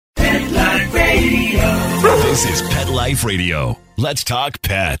This is Pet Life Radio. Let's talk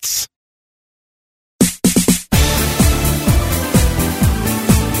pets.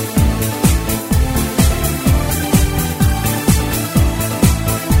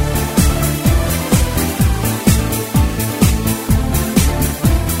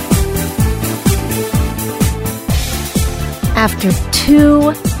 After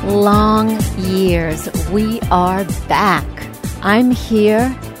 2 long years, we are back. I'm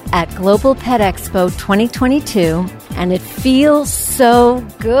here at Global Pet Expo 2022, and it feels so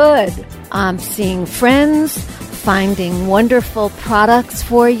good. I'm seeing friends, finding wonderful products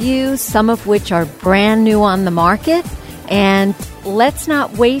for you, some of which are brand new on the market. And let's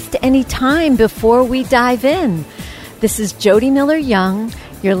not waste any time before we dive in. This is Jody Miller-Young.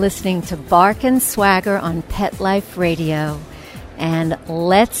 You're listening to Bark and Swagger on Pet Life Radio. And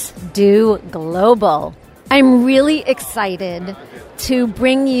let's do global. I'm really excited to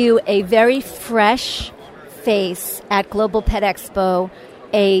bring you a very fresh face at Global Pet Expo,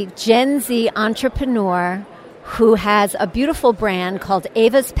 a Gen Z entrepreneur who has a beautiful brand called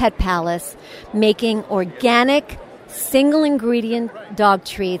Ava's Pet Palace, making organic, single-ingredient dog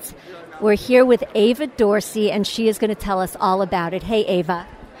treats. We're here with Ava Dorsey, and she is going to tell us all about it. Hey, Ava.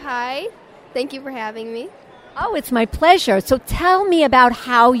 Hi. Thank you for having me. Oh, it's my pleasure. So tell me about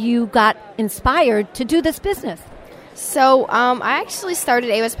how you got inspired to do this business. So I actually started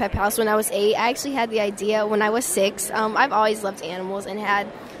Ava's Pet Palace when I was 8. I actually had the idea when I was 6. I've always loved animals and had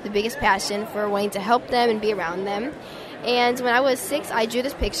the biggest passion for wanting to help them and be around them. And when I was 6, I drew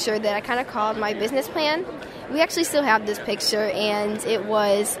this picture that I kind of called my business plan. We actually still have this picture, and it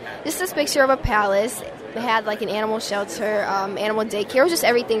was just this picture of a palace. It had like an animal shelter, animal daycare. It was just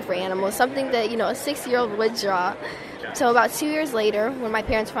everything for animals, something that, a 6-year-old would draw. So about 2 years later, when my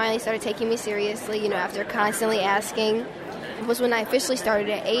parents finally started taking me seriously, after constantly asking, was when I officially started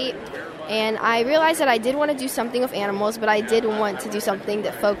at 8. And I realized that I did want to do something with animals, but I did want to do something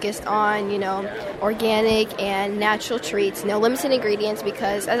that focused on, organic and natural treats, limited ingredients,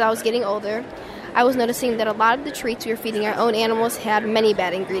 because as I was getting older, I was noticing that a lot of the treats we were feeding our own animals had many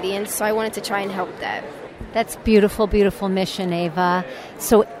bad ingredients, so I wanted to try and help that. That's beautiful, beautiful mission, Ava.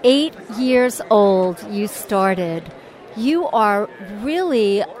 So 8 years old, you started. You are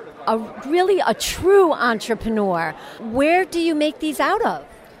really a true entrepreneur. Where do you make these out of?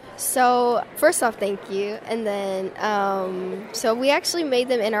 So first off, thank you. And then, so we actually made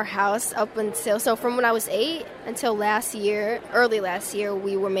them in our house so from when I was 8 until early last year,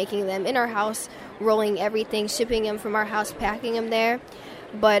 we were making them in our house, rolling everything, shipping them from our house, packing them there.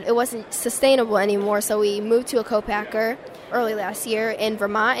 But it wasn't sustainable anymore, so we moved to a co-packer early last year in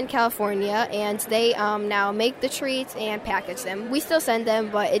Vermont and California, and they now make the treats and package them. We still send them,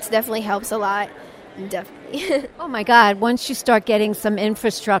 but it definitely helps a lot. Definitely. Oh my God, once you start getting some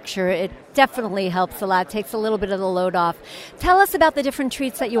infrastructure, it definitely helps a lot, takes a little bit of the load off. Tell us about the different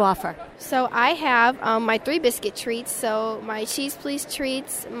treats that you offer. So I have my 3 biscuit treats, so my Cheese Please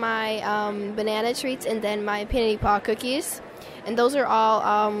treats, my banana treats, and then my Pinity Paw cookies. And those are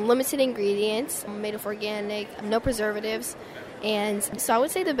all limited ingredients, made of organic, no preservatives. And so I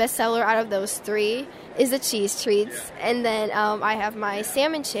would say the best seller out of those 3 is the cheese treats. And then I have my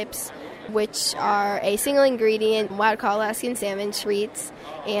salmon chips, which are a single ingredient wild-caught Alaskan salmon treats.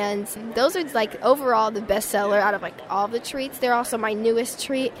 And those are overall the best seller out of all the treats. They're also my newest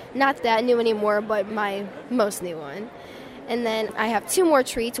treat. Not that new anymore, but my most new one. And then I have 2 more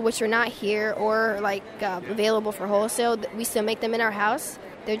treats, which are not here or available for wholesale. We still make them in our house.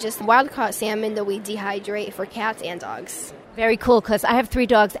 They're just wild-caught salmon that we dehydrate for cats and dogs. Very cool, because I have 3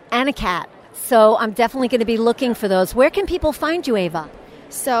 dogs and a cat. So I'm definitely going to be looking for those. Where can people find you, Ava?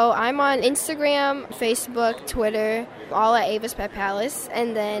 So I'm on Instagram, Facebook, Twitter, all at Ava's Pet Palace.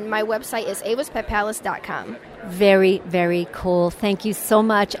 And then my website is avaspetpalace.com. Very, very cool. Thank you so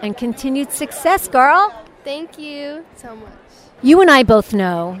much, and continued success, girl. Thank you so much. You and I both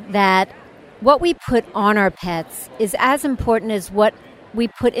know that what we put on our pets is as important as what we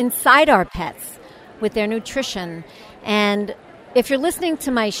put inside our pets with their nutrition. And if you're listening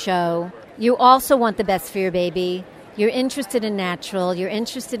to my show, you also want the best for your baby. You're interested in natural. You're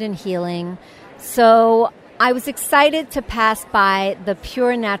interested in healing. So I was excited to pass by the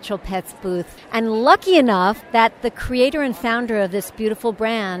Pure Natural Pets booth, and lucky enough that the creator and founder of this beautiful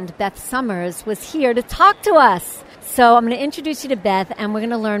brand, Beth Summers, was here to talk to us. So I'm going to introduce you to Beth, and we're going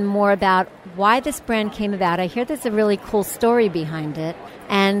to learn more about why this brand came about. I hear there's a really cool story behind it,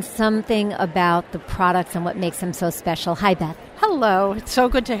 and something about the products and what makes them so special. Hi, Beth. Hello. It's so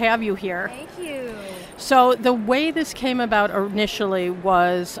good to have you here. Thank you. So the way this came about initially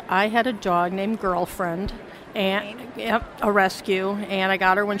was I had a dog named Girlfriend, and a rescue, and I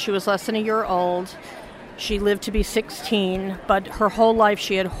got her when she was less than a year old. She lived to be 16, but her whole life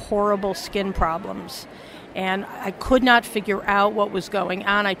she had horrible skin problems. And I could not figure out what was going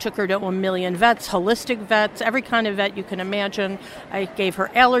on. I took her to a million vets, holistic vets, every kind of vet you can imagine. I gave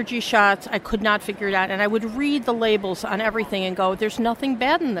her allergy shots. I could not figure it out. And I would read the labels on everything and go, there's nothing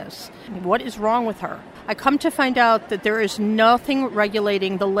bad in this. What is wrong with her? I come to find out that there is nothing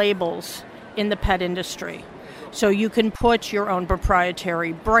regulating the labels in the pet industry. So you can put your own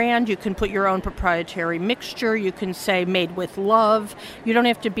proprietary brand, you can put your own proprietary mixture, you can say made with love. You don't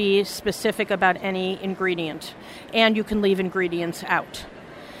have to be specific about any ingredient, and you can leave ingredients out.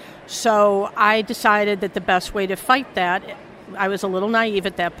 So I decided that the best way to fight that, I was a little naive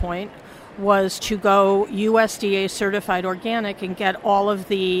at that point, was to go USDA certified organic and get all of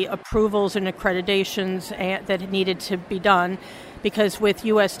the approvals and accreditations that needed to be done. Because with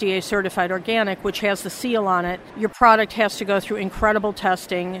USDA certified organic, which has the seal on it, your product has to go through incredible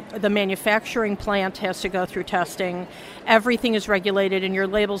testing. The manufacturing plant has to go through testing. Everything is regulated, and your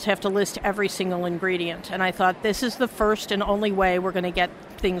labels have to list every single ingredient. And I thought, this is the first and only way we're going to get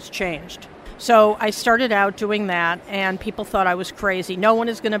things changed. So I started out doing that, and people thought I was crazy. No one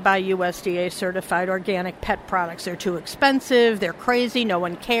is going to buy USDA certified organic pet products. They're too expensive. They're crazy. No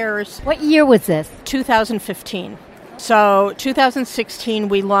one cares. What year was this? 2015. So 2016,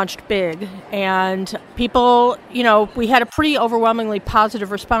 we launched big, and people, we had a pretty overwhelmingly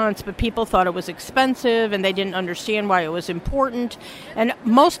positive response, but people thought it was expensive, and they didn't understand why it was important. And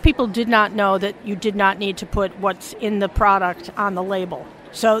most people did not know that you did not need to put what's in the product on the label.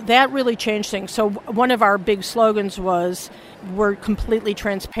 So that really changed things. So one of our big slogans was, we're completely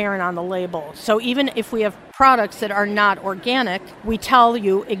transparent on the label. So even if we have products that are not organic, we tell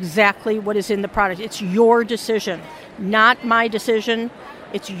you exactly what is in the product. It's your decision, not my decision.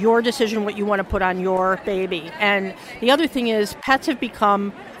 It's your decision what you want to put on your baby. And the other thing is, pets have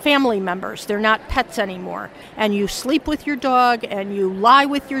become family members. They're not pets anymore. And you sleep with your dog, and you lie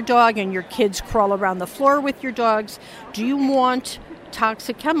with your dog, and your kids crawl around the floor with your dogs. Do you want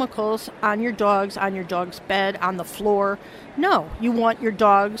toxic chemicals on your dog's bed, on the floor? No, you want your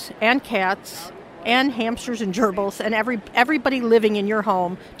dogs and cats and hamsters and gerbils and everybody living in your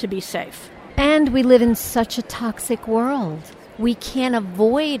home to be safe. And we live in such a toxic world. We can't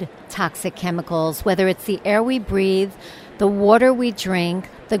avoid toxic chemicals, whether it's the air we breathe, the water we drink,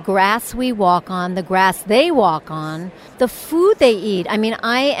 the grass we walk on, the grass they walk on, the food they eat. I mean,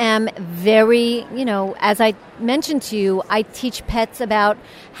 I am very, as I mentioned to you, I teach pets about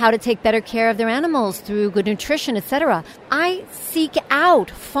how to take better care of their animals through good nutrition, etc. I seek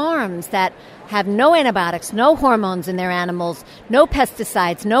out farms that have no antibiotics, no hormones in their animals, no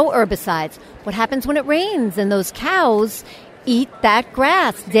pesticides, no herbicides. What happens when it rains and those cows eat that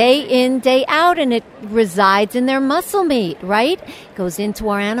grass day in, day out, and it resides in their muscle meat, right? It goes into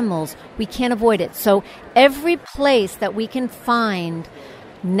our animals. We can't avoid it. So every place that we can find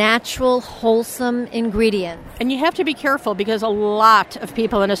natural, wholesome ingredients. And you have to be careful, because a lot of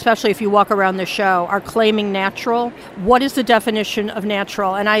people, and especially if you walk around the show, are claiming natural. What is the definition of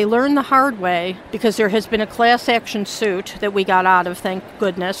natural? And I learned the hard way, because there has been a class action suit that we got out of, thank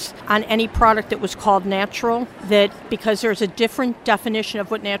goodness, on any product that was called natural, that because there's a different definition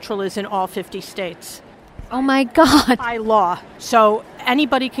of what natural is in all 50 states. Oh my God. By law. So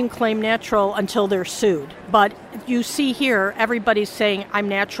anybody can claim natural until they're sued. But you see here, everybody's saying, I'm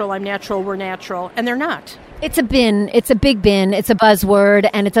natural, we're natural, and they're not. It's a bin. It's a big bin. It's a buzzword,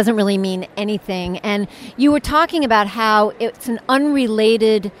 and it doesn't really mean anything. And you were talking about how it's an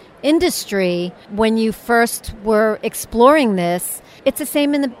unrelated industry when you first were exploring this. It's the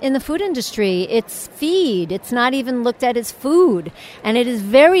same in the food industry. It's feed. It's not even looked at as food. And it is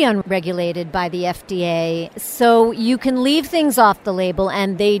very unregulated by the FDA. So you can leave things off the label,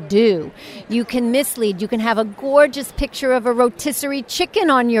 and they do. You can mislead. You can have a gorgeous picture of a rotisserie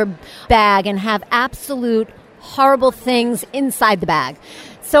chicken on your bag and have absolute horrible things inside the bag.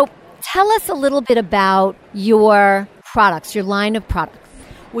 So tell us a little bit about your products, your line of products.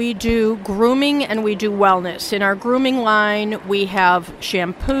 We do grooming and we do wellness. In our grooming line, we have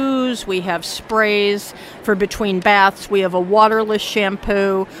shampoos, we have sprays for between baths, we have a waterless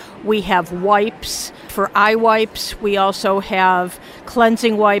shampoo, we have wipes for eye wipes, we also have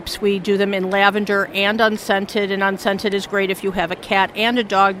cleansing wipes. We do them in lavender and unscented is great if you have a cat and a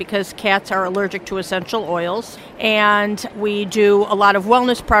dog, because cats are allergic to essential oils. And we do a lot of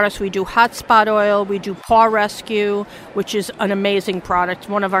wellness products. We do hot spot oil, we do Paw Rescue, which is an amazing product,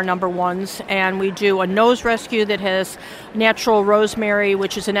 one of our number ones. And we do a nose rescue that has natural rosemary,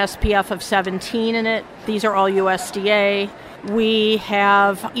 which is an SPF of 17 in it. These are all USDA. We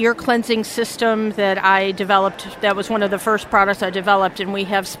have ear cleansing system that I developed. That was one of the first products I developed, and we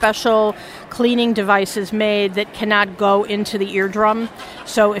have special cleaning devices made that cannot go into the eardrum.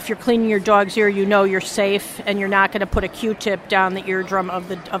 So if you're cleaning your dog's ear, you know you're safe, and you're not going to put a Q-tip down the eardrum of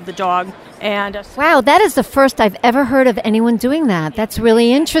the dog. And wow, that is the first I've ever heard of anyone doing that. That's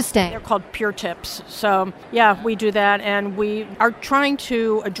really interesting. They're called Pure Tips. So yeah, we do that, and we are trying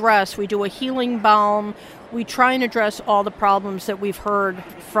to address. We do a healing balm. We try and address all the problems that we've heard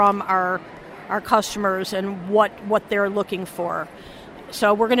from our customers and what they're looking for.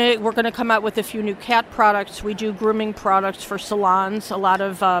 So we're gonna come out with a few new cat products. We do grooming products for salons, a lot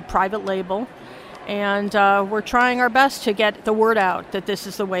of private label, and we're trying our best to get the word out that this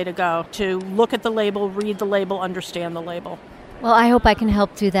is the way to go. To look at the label, read the label, understand the label. Well, I hope I can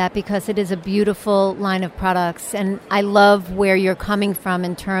help do that because it is a beautiful line of products, and I love where you're coming from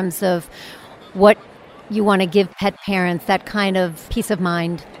in terms of what you want to give pet parents, that kind of peace of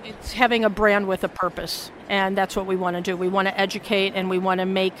mind. It's having a brand with a purpose, and that's what we want to do. We want to educate, and we want to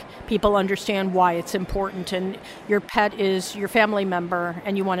make people understand why it's important, and your pet is your family member,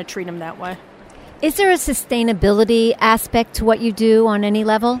 and you want to treat them that way. Is there a sustainability aspect to what you do on any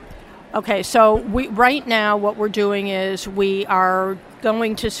level? Okay, so right now what we're doing is we're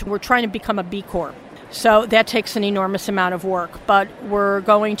trying to become a B Corp. So that takes an enormous amount of work, but we're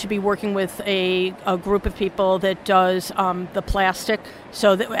going to be working with a group of people that does the plastic.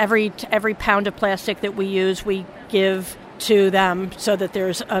 So that every pound of plastic that we use, we give to them so that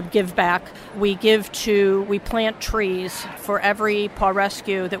there's a give back. We plant trees for every paw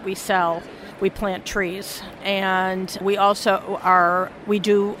rescue that we sell. We plant trees, and we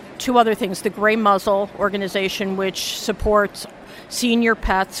do two other things. The Gray Muzzle organization, which supports senior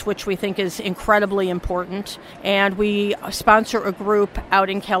pets, which we think is incredibly important. And we sponsor a group out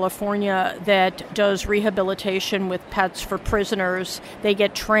in California that does rehabilitation with pets for prisoners. They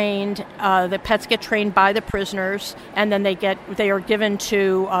get trained, the pets get trained by the prisoners, and then they are given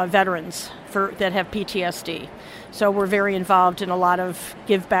to veterans that have PTSD. So we're very involved in a lot of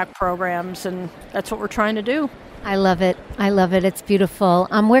give back programs, and that's what we're trying to do. I love it. It's beautiful.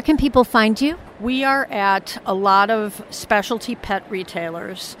 Where can people find you? We are at a lot of specialty pet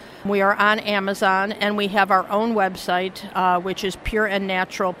retailers. We are on Amazon, and we have our own website, which is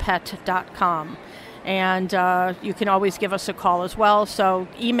pureandnaturalpet.com. And you can always give us a call as well. So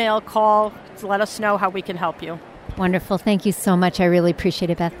email, call, let us know how we can help you. Wonderful. Thank you so much. I really appreciate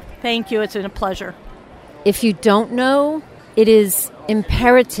it, Beth. Thank you. It's been a pleasure. If you don't know, it is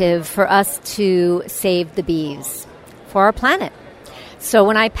imperative for us to save the bees for our planet. So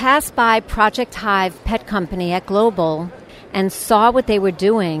when I passed by Project Hive Pet Company at Global and saw what they were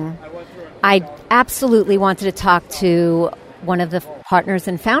doing, I absolutely wanted to talk to one of the partners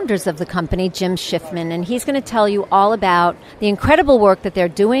and founders of the company, Jim Schiffman, and he's going to tell you all about the incredible work that they're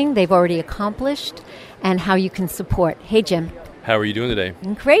doing, they've already accomplished, and how you can support. Hey, Jim. How are you doing today?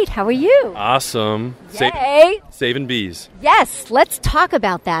 Great. How are you? Awesome. Yay. Saving bees. Yes. Let's talk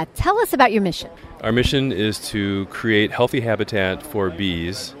about that. Tell us about your mission. Our mission is to create healthy habitat for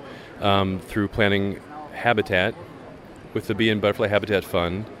bees through planting habitat with the Bee and Butterfly Habitat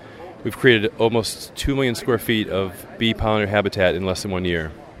Fund. We've created almost 2 million square feet of bee pollinator habitat in less than 1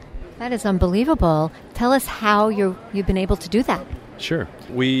 year. That is unbelievable. Tell us how you've been able to do that. Sure.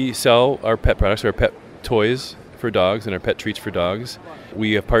 We sell our pet products, our pet toys for dogs and our pet treats for dogs.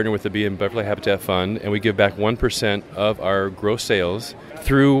 We have partnered with the Bee and Butterfly Habitat Fund, and we give back 1% of our gross sales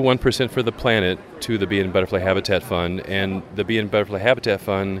through 1% for the planet to the Bee and Butterfly Habitat Fund. And the Bee and Butterfly Habitat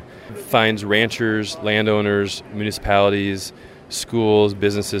Fund finds ranchers, landowners, municipalities, schools,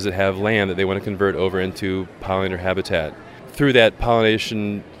 businesses that have land that they want to convert over into pollinator habitat. Through that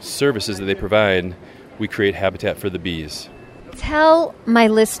pollination services that they provide, we create habitat for the bees. Tell my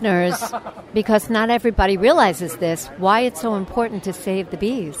listeners, because not everybody realizes this, why it's so important to save the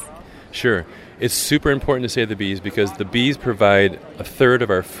bees. Sure. It's super important to save the bees because the bees provide a third of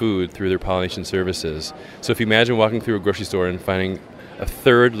our food through their pollination services. So if you imagine walking through a grocery store and finding a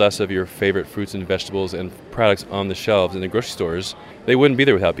third less of your favorite fruits and vegetables and products on the shelves in the grocery stores, they wouldn't be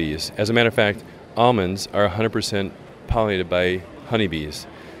there without bees. As a matter of fact, almonds are 100% pollinated by honeybees.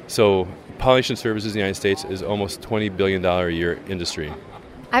 So pollination services in the United States is almost $20 billion a year industry.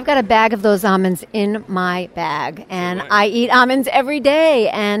 I've got a bag of those almonds in my bag, and I eat almonds every day.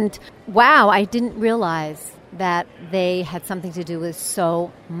 And wow, I didn't realize that they had something to do with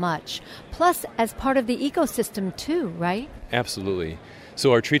so much. Plus, as part of the ecosystem too, right? Absolutely.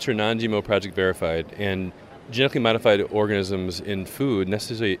 So our treats are non-GMO project verified, and genetically modified organisms in food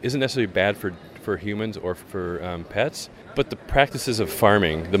isn't necessarily bad for for humans or for pets. But the practices of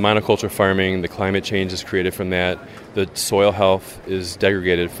farming, the monoculture farming, the climate change is created from that. The soil health is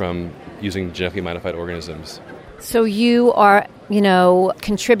degraded from using genetically modified organisms. So you are,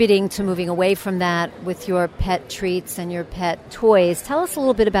 contributing to moving away from that with your pet treats and your pet toys. Tell us a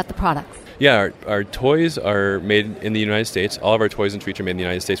little bit about the products. Yeah, our toys are made in the United States. All of our toys and treats are made in the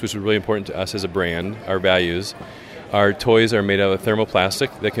United States, which is really important to us as a brand, our values. Our toys are made out of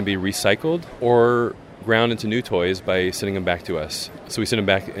thermoplastic that can be recycled or ground into new toys by sending them back to us. So we send them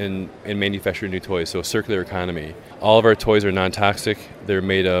back and manufacture new toys, so a circular economy. All of our toys are non-toxic. They're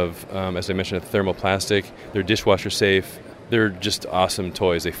made of, as I mentioned, thermoplastic. They're dishwasher safe. They're just awesome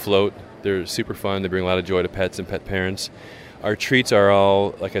toys. They float. They're super fun. They bring a lot of joy to pets and pet parents. Our treats are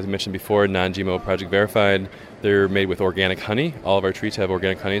all, like I mentioned before, non-GMO Project Verified. They're made with organic honey. All of our treats have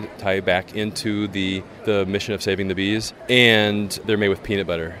organic honey to tie back into the mission of saving the bees. And they're made with peanut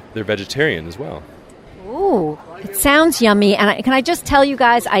butter. They're vegetarian as well. Ooh, it sounds yummy. And can I just tell you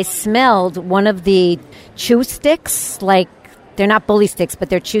guys, I smelled one of the chew sticks, like they're not bully sticks, but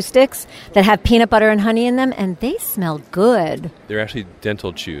they're chew sticks that have peanut butter and honey in them, and they smell good. They're actually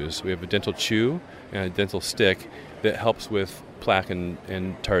dental chews. We have a dental chew and a dental stick that helps with plaque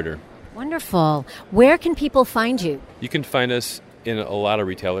and tartar. Wonderful. Where can people find you? You can find us in a lot of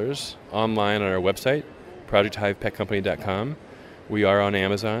retailers, online on our website, projecthivepetcompany.com. We are on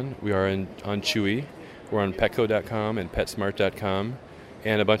Amazon. We are on Chewy. We're on Petco.com and PetSmart.com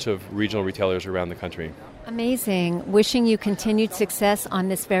and a bunch of regional retailers around the country. Amazing. Wishing you continued success on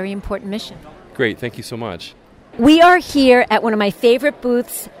this very important mission. Great. Thank you so much. We are here at one of my favorite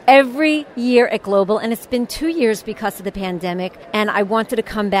booths every year at Global, and it's been 2 years because of the pandemic, and I wanted to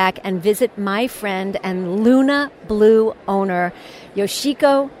come back and visit my friend and Luna Blue owner,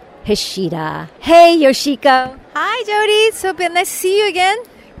 Yoshiko Hishida. Hey, Yoshiko. Hi, Jody. It's so nice to see you again.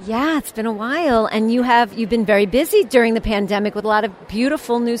 Yeah, it's been a while, and you've been very busy during the pandemic with a lot of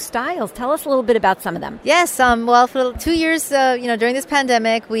beautiful new styles. Tell us a little bit about some of them. Yes, well, for 2 years, during this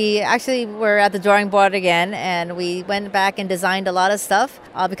pandemic, we actually were at the drawing board again, and we went back and designed a lot of stuff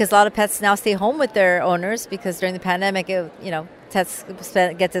because a lot of pets now stay home with their owners because during the pandemic, pets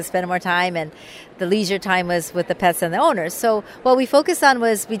get to spend more time, and the leisure time was with the pets and the owners. So what we focused on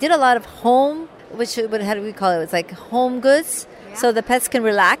was we did a lot of home, how do we call it? It's like home goods. So the pets can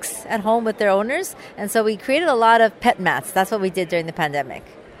relax at home with their owners. And so we created a lot of pet mats. That's what we did during the pandemic.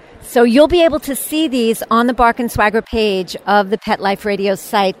 So you'll be able to see these on the Bark and Swagger page of the Pet Life Radio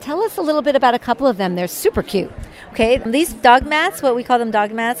site. Tell us a little bit about a couple of them. They're super cute. Okay, these dog mats, what we call them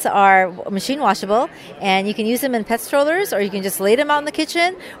dog mats, are machine washable. And you can use them in pet strollers, or you can just lay them out in the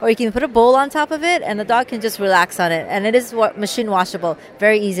kitchen, or you can put a bowl on top of it, and the dog can just relax on it. And it is machine washable,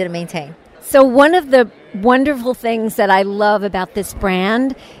 very easy to maintain. So one of the wonderful things that I love about this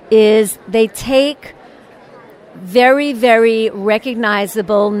brand is they take very, very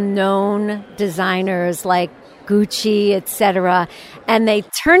recognizable, known designers like Gucci, etc., and they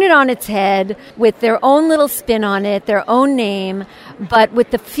turn it on its head with their own little spin on it, their own name, but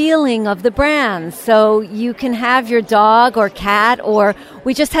with the feeling of the brand. So you can have your dog or cat, or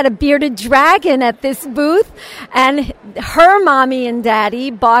we just had a bearded dragon at this booth, and her mommy and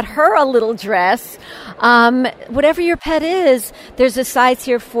daddy bought her a little dress. Whatever your pet is, there's a size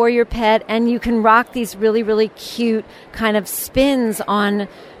here for your pet, and you can rock these really, really cute kind of spins on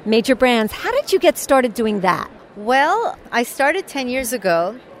major brands. How did you get started doing that? Well, I started 10 years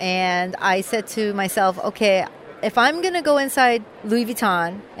ago, and I said to myself, okay, if I'm going to go inside Louis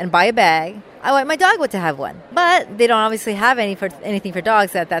Vuitton and buy a bag, I want my dog to have one. But they don't obviously have anything for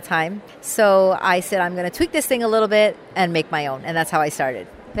dogs at that time. So I said, I'm going to tweak this thing a little bit and make my own. And that's how I started.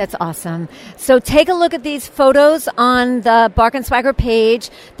 That's awesome. So take a look at these photos on the Bark and Swagger page.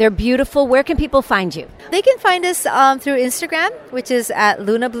 They're beautiful. Where can people find you? They can find us through Instagram, which is at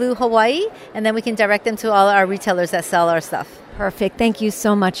Luna Blue Hawaii, and then we can direct them to all our retailers that sell our stuff. Perfect. Thank you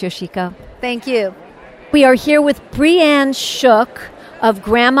so much, Yoshiko. Thank you. We are here with Brianne Shook of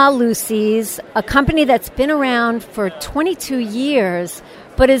Grandma Lucy's, a company that's been around for 22 years,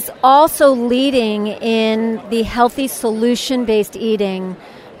 but is also leading in the healthy solution-based eating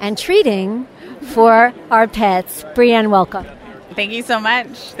and treating for our pets. Brianne, welcome. Thank you so much.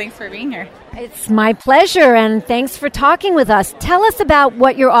 Thanks for being here. It's my pleasure, and thanks for talking with us. Tell us about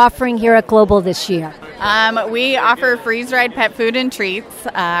what you're offering here at Global this year. We offer freeze-dried pet food and treats.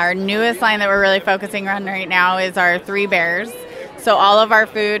 Our newest line that we're really focusing on right now is our 3 Bears. So all of our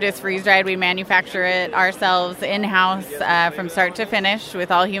food is freeze-dried. We manufacture it ourselves in-house from start to finish with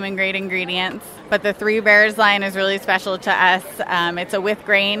all human-grade ingredients. But the Three Bears line is really special to us. It's a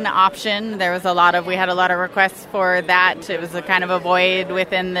with-grain option. We had a lot of requests for that. It was a kind of a void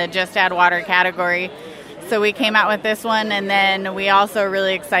within the just add water category. So we came out with this one, and then we also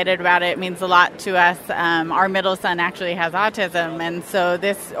really excited about it. It means a lot to us. Our middle son actually has autism, and so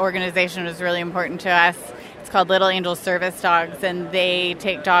this organization was really important to us. It's called Little Angels Service Dogs, and they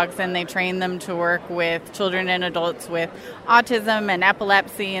take dogs and they train them to work with children and adults with autism and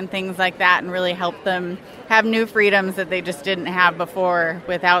epilepsy and things like that, and really help them have new freedoms that they just didn't have before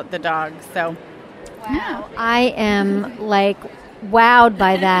without the dogs. So, wow. I am wowed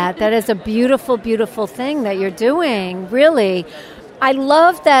by that. That is a beautiful, beautiful thing that you're doing, really. I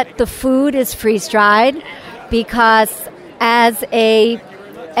love that the food is freeze-dried, because as a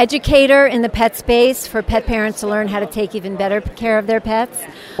educator in the pet space for pet parents to learn how to take even better care of their pets,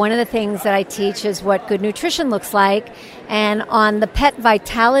 one of the things that I teach is what good nutrition looks like. And on the pet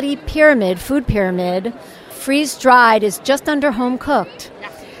vitality pyramid, food pyramid, freeze-dried is just under home cooked.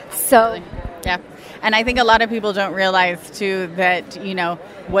 So, yeah. And I think a lot of people don't realize, too, that,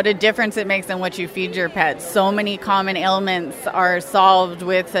 what a difference it makes in what you feed your pets. So many common ailments are solved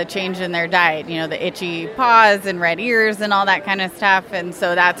with a change in their diet, the itchy paws and red ears and all that kind of stuff. And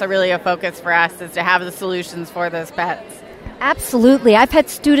so that's really a focus for us, is to have the solutions for those pets. Absolutely. I've had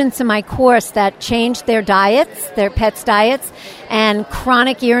students in my course that changed their diets, their pets' diets, and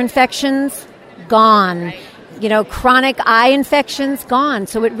chronic ear infections, gone. Chronic eye infections, gone.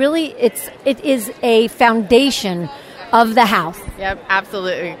 So it is a foundation of the house. Yep,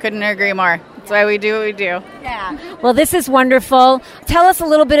 absolutely. Couldn't agree more. That's why we do what we do. Yeah. Well, this is wonderful. Tell us a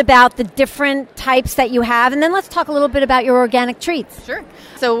little bit about the different types that you have, and then let's talk a little bit about your organic treats. Sure.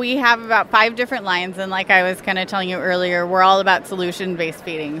 So we have about 5 different lines, and like I was kind of telling you earlier, we're all about solution-based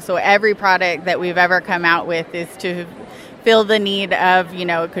feeding. So every product that we've ever come out with is to fill the need of,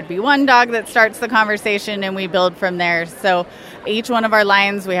 it could be one dog that starts the conversation, and we build from there. So each one of our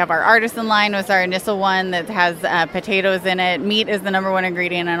lines, we have our artisan line, was our initial one that has potatoes in it. Meat is the number one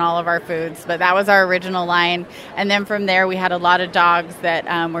ingredient in all of our foods, but that was our original line. And then from there, we had a lot of dogs that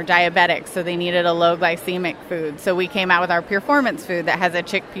were diabetic, so they needed a low glycemic food. So we came out with our Pureformance food that has a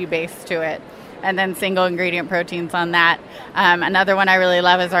chickpea base to it, and then single ingredient proteins on that. Another one I really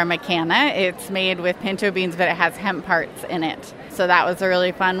love is our Macana. It's made with pinto beans, but it has hemp parts in it. So that was a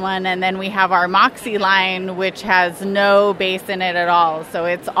really fun one. And then we have our Moxie line, which has no base in it at all. So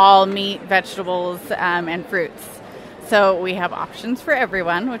it's all meat, vegetables, and fruits. So we have options for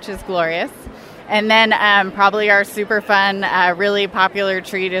everyone, which is glorious. And then probably our super fun, really popular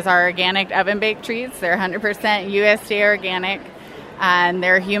treat is our organic oven-baked treats. They're 100% USDA organic. And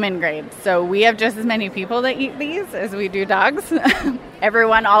they're human grade. So we have just as many people that eat these as we do dogs.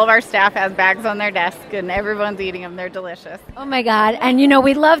 All of our staff has bags on their desk, and everyone's eating them. They're delicious. Oh, my God. And,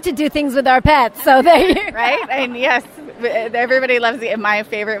 we love to do things with our pets. So right? And, yes, everybody loves it. My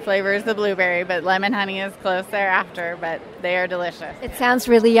favorite flavor is the blueberry, but lemon honey is close thereafter, but they are delicious. It sounds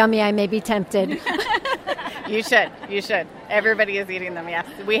really yummy. I may be tempted. You should. Everybody is eating them, yes.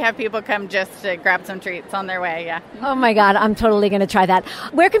 We have people come just to grab some treats on their way, yeah. Oh, my God. I'm totally going to try that.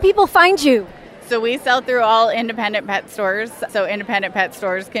 Where can people find you? So we sell through all independent pet stores. So independent pet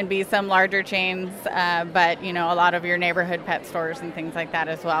stores can be some larger chains, but, a lot of your neighborhood pet stores and things like that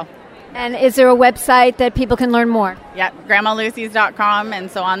as well. And is there a website that people can learn more? Yeah, grandmalucy's.com,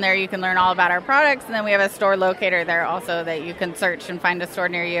 and so on there you can learn all about our products, and then we have a store locator there also that you can search and find a store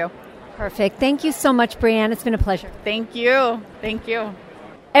near you. Perfect. Thank you so much, Brianne. It's been a pleasure. Thank you.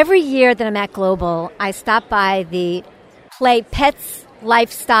 Every year that I'm at Global, I stop by the Play Pets,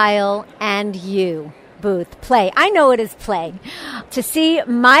 Lifestyle, and You booth. Play. I know it is Play. To see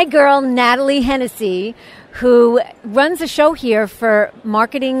my girl, Natalie Hennessy, who runs a show here for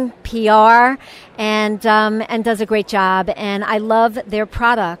marketing, PR, and does a great job. And I love their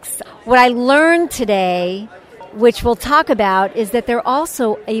products. What I learned today, which we'll talk about, is that they're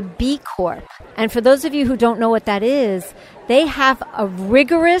also a B Corp. And for those of you who don't know what that is, they have a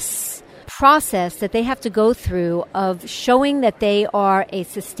rigorous process that they have to go through of showing that they are a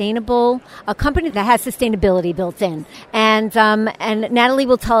company that has sustainability built in. And Natalie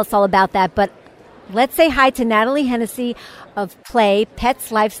will tell us all about that. But let's say hi to Natalie Hennessy of Play,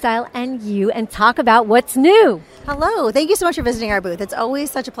 Pets, Lifestyle, and You, and talk about what's new. Hello. Thank you so much for visiting our booth. It's always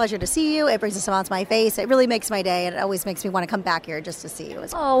such a pleasure to see you. It brings a smile to my face. It really makes my day, and it always makes me want to come back here just to see you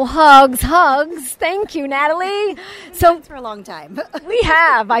as well. Oh, hugs. Thank you, Natalie. So for a long time. We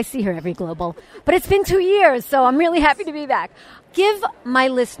have. I see her every Global. But it's been 2 years, so I'm really happy to be back. Give my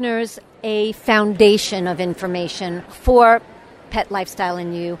listeners a foundation of information for Pet Lifestyle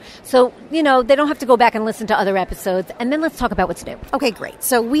and You. So, they don't have to go back and listen to other episodes. And then let's talk about what's new. Okay, great.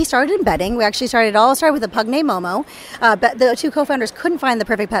 So we started in bedding. We actually started with a pug named Momo. But the two co-founders couldn't find the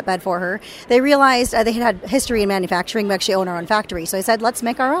perfect pet bed for her. They realized they had history in manufacturing. We actually own our own factory. So I said, let's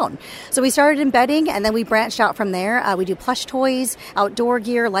make our own. So we started in bedding, and then we branched out from there. We do plush toys, outdoor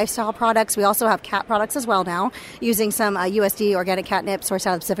gear, lifestyle products. We also have cat products as well now, using some USD organic catnip sourced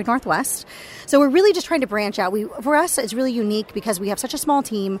out of the Pacific Northwest. So we're really just trying to branch out. For us, it's really unique because we have such a small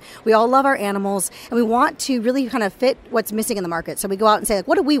team. We all love our animals, and we want to really kind of fit what's missing in the market. So we go out and say, like,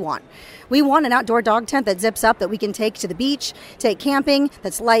 what do we want? We want an outdoor dog tent that zips up, that we can take to the beach, take camping,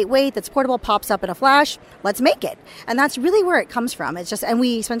 that's lightweight, that's portable, pops up in a flash. Let's make it. And that's really where it comes from. It's just, and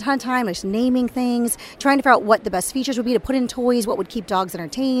we spend a ton of time just naming things, trying to figure out what the best features would be to put in toys, what would keep dogs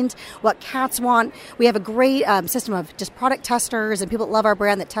entertained, what cats want. We have a great system of just product testers and people that love our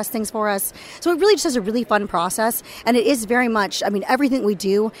brand that test things for us. So it really just is a really fun process. And it is very much, everything we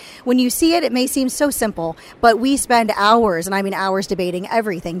do, when you see it, it may seem so simple, but we spend hours, and I mean hours, debating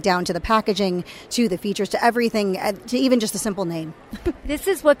everything down to the packaging, to the features, to everything, to even just a simple name. This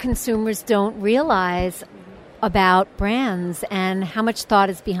is what consumers don't realize about brands and how much thought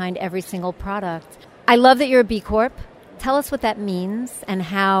is behind every single product. I love that you're a B Corp. Tell us what that means and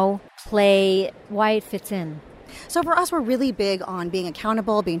why it fits in. So for us, we're really big on being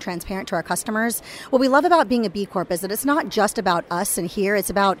accountable, being transparent to our customers. What we love about being a B Corp is that it's not just about us and here. It's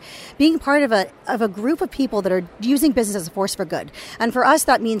about being part of a group of people that are using business as a force for good. And for us,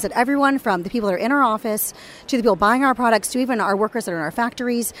 that means that everyone from the people that are in our office to the people buying our products to even our workers that are in our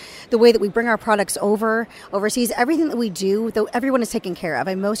factories, the way that we bring our products overseas, everything that we do, though everyone is taken care of.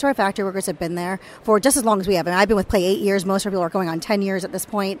 And most of our factory workers have been there for just as long as we have. I've been with Play 8 years. Most of our people are going on 10 years at this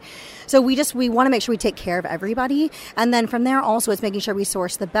point. So we want to make sure we take care of everybody. And then from there also it's making sure we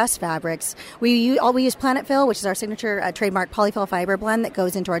source the best fabrics. We use Planet Fill, which is our signature trademark polyfill fiber blend that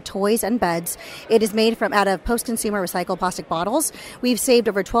goes into our toys and beds. It is made out of post-consumer recycled plastic bottles. We've saved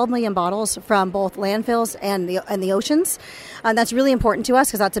over 12 million bottles from both landfills and the oceans. And that's really important to us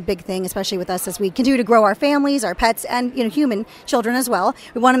because that's a big thing, especially with us as we continue to grow our families, our pets, and human children as well.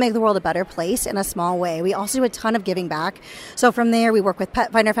 We want to make the world a better place in a small way. We also do a ton of giving back. So from there, we work with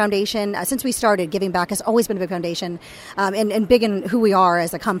Pet Finder Foundation. Since we started, giving back has always been a big foundation and big in who we are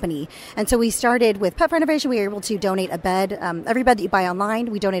as a company. And so we started with Pet Finder Foundation. We were able to donate a bed. Every bed that you buy online,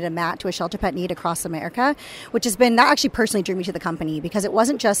 we donate a mat to a shelter pet need across America, which has been, that actually personally drew me to the company because it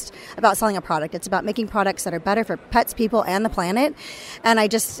wasn't just about selling a product. It's about making products that are better for pets, people, and the planet. And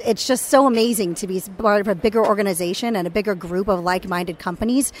it's just so amazing to be part of a bigger organization and a bigger group of like-minded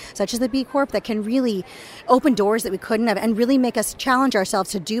companies, such as the B Corp, that can really open doors that we couldn't have and really make us challenge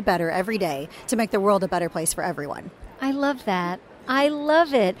ourselves to do better every day to make the world a better place for everyone. I love that. I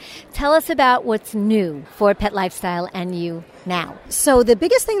love it. Tell us about what's new for Pet Lifestyle and You now. So the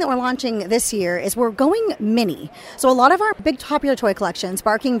biggest thing that we're launching this year is we're going mini. So a lot of our big popular toy collections,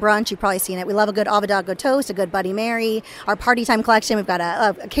 Barking Brunch, you've probably seen it. We love a good Avodago toast, a good Buddy Mary. Our Party Time collection, we've got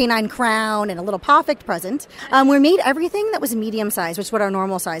a canine crown and a little Pawfect present. We made everything that was medium size, which is what our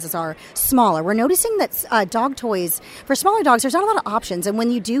normal sizes are, smaller. We're noticing that dog toys, for smaller dogs, there's not a lot of options. And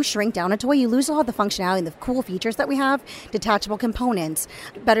when you do shrink down a toy, you lose a lot of the functionality and the cool features that we have, detachable components,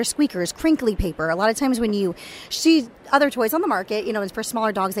 better squeakers, crinkly paper. A lot of times when you see other toys on the market, for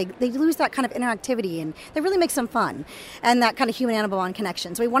smaller dogs, they lose that kind of interactivity and they really make some fun and that kind of human-animal bond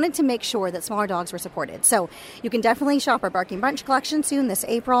connection. So we wanted to make sure that smaller dogs were supported. So you can definitely shop our Barking Brunch collection soon this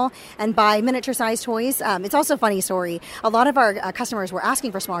April and buy miniature-sized toys. It's also a funny story. A lot of our customers were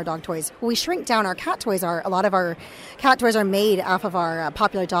asking for smaller dog toys. When we shrink down our cat toys, a lot of our cat toys are made off of our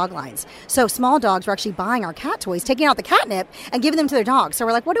popular dog lines. So small dogs were actually buying our cat toys, taking out the catnip and giving them to their dogs. So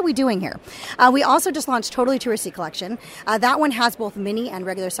we're like, what are we doing here? We also just launched Totally Touristy collection. That one has both mini and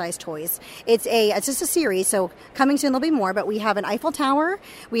regular size toys. It's just a series, so coming soon there'll be more, but we have an Eiffel Tower,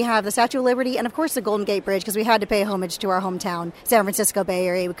 we have the Statue of Liberty, and of course the Golden Gate Bridge, because we had to pay homage to our hometown, San Francisco Bay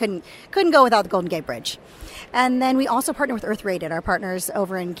Area. We couldn't go without the Golden Gate Bridge. And then we also partner with Earth Rated, our partners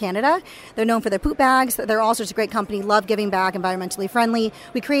over in Canada. They're known for their poop bags. They're all sorts of great company, love giving back, environmentally friendly.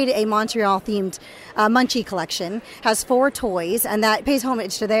 We created a Montreal-themed Munchie collection, has 4 toys, and that pays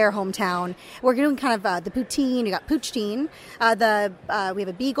homage to their hometown. We're doing kind of the poutine, you got Poochteen. We have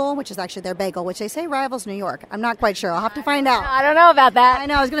a Beagle, which is actually their bagel, which they say rivals New York. I'm not quite sure. I'll have to find out. I don't know about that. I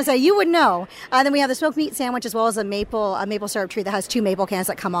know. I was going to say, you would know. Then we have the smoked meat sandwich as well as a maple syrup treat that has 2 maple cans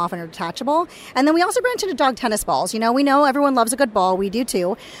that come off and are detachable. And then we also branch into dog tennis balls. We know everyone loves a good ball. We do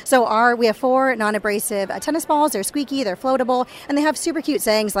too. So we have 4 non-abrasive tennis balls. They're squeaky, they're floatable, and they have super cute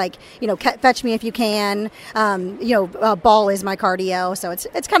sayings like, fetch me if you can. Ball is my cardio. So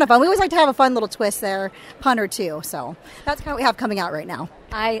it's kind of fun. We always like to have a fun little twist there, pun or two. So So that's kind of what we have coming out right now.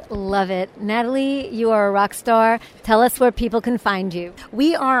 I love it. Natalie, you are a rock star. Tell us where people can find you.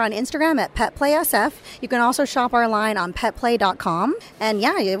 We are on Instagram at PetPlaySF. You can also shop our line on petplay.com. And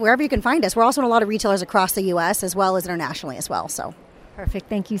yeah, wherever you can find us. We're also in a lot of retailers across the U.S. as well as internationally as well. So perfect.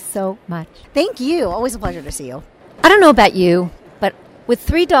 Thank you so much. Thank you. Always a pleasure to see you. I don't know about you, but with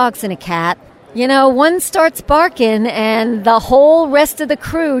 3 dogs and a cat, you know, one starts barking and the whole rest of the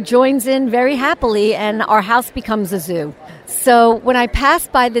crew joins in very happily and our house becomes a zoo. So when I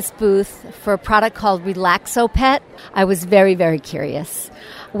passed by this booth for a product called Relaxo Pet, I was very, very curious.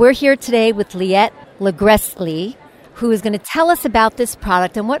 We're here today with Liette Legressley, who is going to tell us about this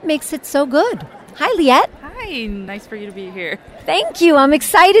product and what makes it so good. Hi, Liette. Hi, nice for you to be here. Thank you. I'm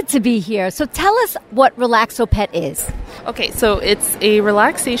excited to be here. So tell us what Relaxo Pet is. Okay, so it's a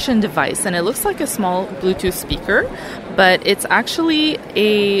relaxation device, and it looks like a small Bluetooth speaker, but it's actually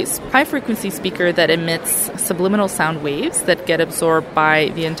a high-frequency speaker that emits subliminal sound waves that get absorbed by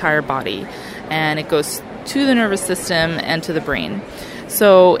the entire body, and it goes to the nervous system and to the brain.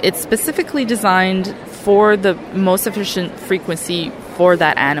 So it's specifically designed for the most efficient frequency for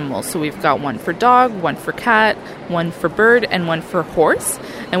that animal. So we've got one for dog, one for cat, one for bird, and one for horse.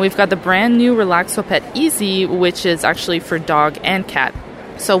 And we've got the brand new Relaxo Pet Easy, which is actually for dog and cat.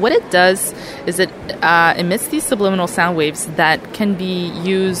 So what it does is it emits these subliminal sound waves that can be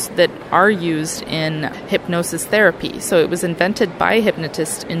used, that are used in hypnosis therapy. So it was invented by a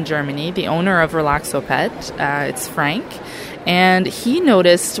hypnotist in Germany, the owner of Relaxo Pet. It's Frank. And he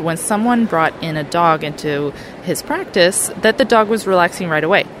noticed when someone brought in a dog into his practice that the dog was relaxing right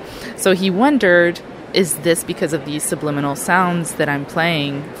away. So he wondered, is this because of these subliminal sounds that I'm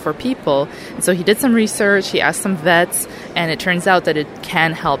playing for people? And so he did some research, he asked some vets, and it turns out that it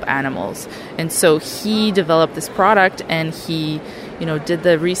can help animals. And so he developed this product, and he did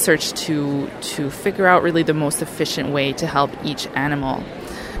the research to figure out really the most efficient way to help each animal.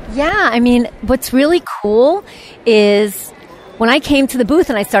 Yeah, I mean, what's really cool is when I came to the booth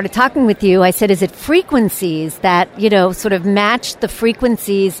and I started talking with you, I said, is it frequencies that, sort of match the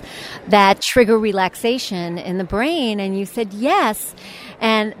frequencies that trigger relaxation in the brain? And you said yes.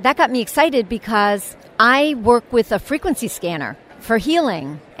 And that got me excited because I work with a frequency scanner for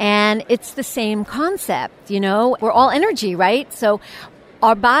healing. And it's the same concept, We're all energy, right? So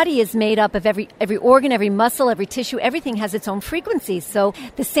our body is made up of every organ, every muscle, every tissue. Everything has its own frequency. So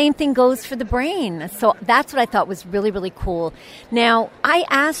the same thing goes for the brain. So that's what I thought was really, really cool. Now, I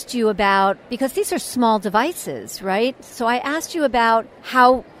asked you about, because these are small devices, right? So I asked you about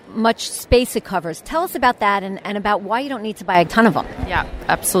how much space it covers. Tell us about that and about why you don't need to buy a ton of them. Yeah,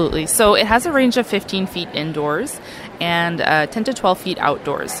 absolutely. So it has a range of 15 feet indoors and 10 to 12 feet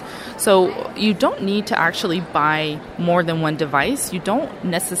outdoors. So you don't need to actually buy more than one device. You don't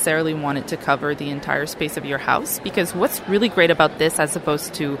necessarily want it to cover the entire space of your house, because what's really great about this as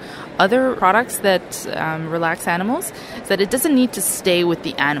opposed to other products that relax animals is that it doesn't need to stay with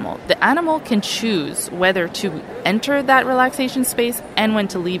the animal. The animal can choose whether to enter that relaxation space and when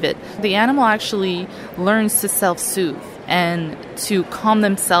to leave it. The animal actually learns to self-soothe and to calm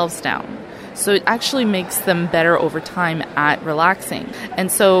themselves down. So it actually makes them better over time at relaxing.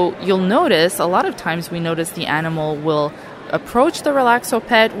 And so you'll notice, a lot of times we notice the animal will approach the Relaxo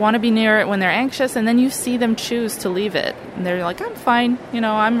Pet, want to be near it when they're anxious, and then you see them choose to leave it. And they're like, I'm fine,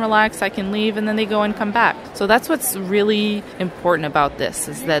 I'm relaxed, I can leave, and then they go and come back. So that's what's really important about this,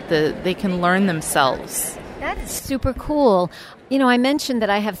 is that they can learn themselves. That is super cool. I mentioned that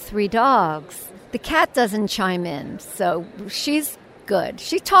I have 3 dogs. The cat doesn't chime in, so she's good.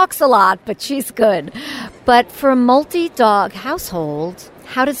 She talks a lot, but she's good. But for a multi-dog household,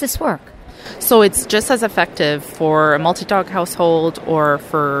 how does this work? So it's just as effective for a multi-dog household or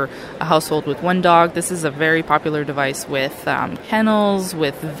for a household with one dog. This is a very popular device with kennels,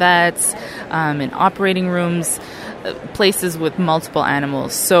 with vets, in operating rooms, places with multiple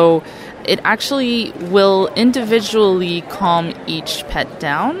animals. So it actually will individually calm each pet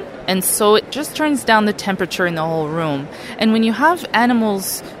down. And so it just turns down the temperature in the whole room. And when you have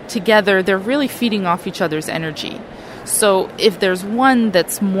animals together, they're really feeding off each other's energy. So if there's one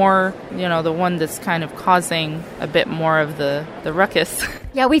that's more, the one that's kind of causing a bit more of the ruckus.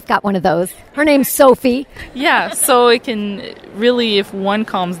 Yeah, we've got one of those. Her name's Sophie. Yeah, so it can really, if one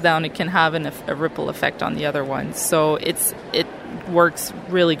calms down, it can have a ripple effect on the other one. So it works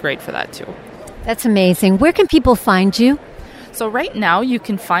really great for that too. That's amazing. Where can people find you? So right now you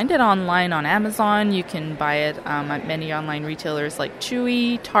can find it online on Amazon. You can buy it at many online retailers like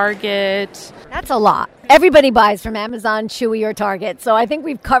Chewy, Target. That's a lot. Everybody buys from Amazon, Chewy, or Target, so I think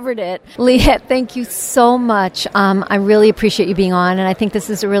we've covered it. Leah, thank you so much. I really appreciate you being on, and I think this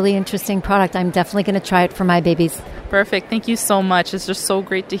is a really interesting product. I'm definitely going to try it for my babies. Perfect. Thank you so much. It's just so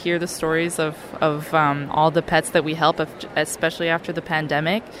great to hear the stories of all the pets that we help, especially after the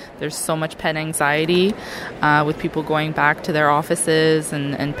pandemic. There's so much pet anxiety with people going back to their offices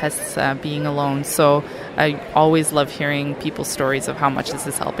and pets being alone. So I always love hearing people's stories of how much this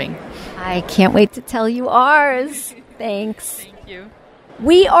is helping. I can't wait to tell you ours. Thanks. Thank you.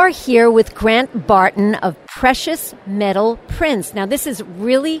 We are here with Grant Barton of Precious Metal Prints. Now, this is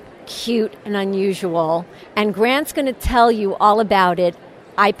really cute and unusual, and Grant's going to tell you all about it.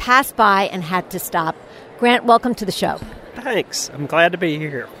 I passed by and had to stop. Grant, welcome to the show. Thanks. I'm glad to be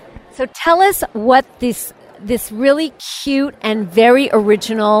here. So tell us what this really cute and very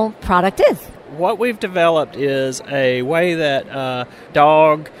original product is. What we've developed is a way that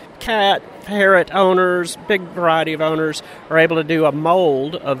dog, cat, parrot owners, big variety of owners are able to do a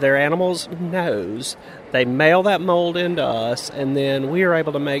mold of their animal's nose. They mail that mold into us, and then we are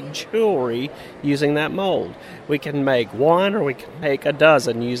able to make jewelry using that mold. We can make one or we can make a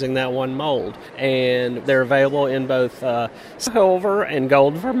dozen using that one mold. And they're available in both silver and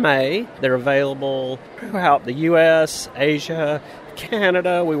gold vermeil. They're available throughout the U.S., Asia,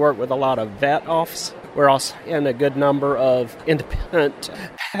 Canada. We work with a lot of vet offices. We're also in a good number of independent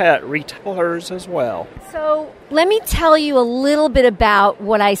pet retailers as well. So let me tell you a little bit about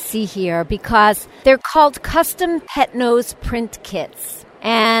what I see here, because they're called custom pet nose print kits.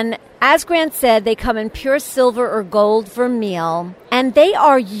 And as Grant said, they come in pure silver or gold vermeil, and they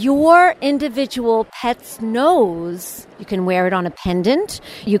are your individual pet's nose. You can wear it on a pendant.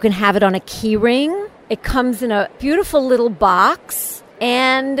 You can have it on a key ring. It comes in a beautiful little box.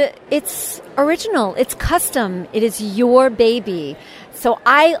 And it's original. It's custom. It is your baby. So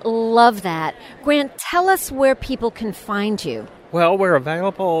I love that. Grant, tell us where people can find you. Well, we're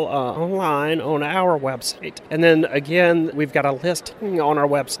available online on our website. And then, again, we've got a listing on our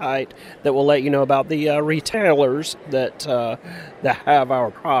website that will let you know about the retailers that have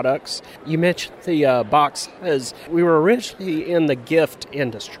our products. You mentioned the boxes. We were originally in the gift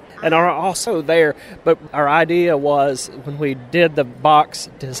industry and are also there, but our idea was when we did the box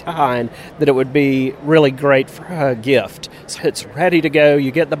design that it would be really great for a gift. So it's ready to go.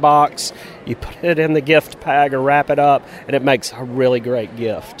 You get the box, you put it in the gift bag or wrap it up, and it makes a really great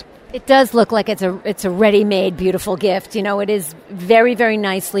gift. It does look like it's a ready-made beautiful gift. You know, it is very, very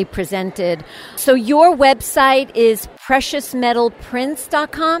nicely presented. So your website is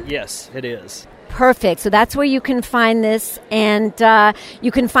preciousmetalprints.com? Yes, it is. Perfect. So that's where you can find this, and you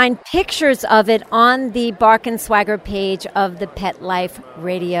can find pictures of it on the Bark and Swagger page of the Pet Life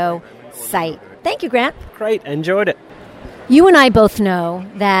Radio site. Thank you, Grant. Great. Enjoyed it. You and I both know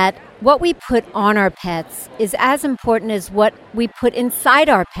that what we put on our pets is as important as what we put inside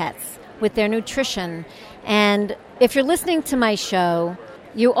our pets with their nutrition. And if you're listening to my show,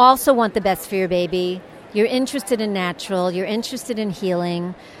 you also want the best for your baby. You're interested in natural. You're interested in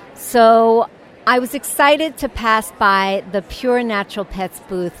healing. So I was excited to pass by the Pure Natural Pets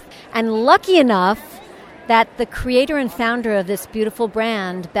booth, and lucky enough that the creator and founder of this beautiful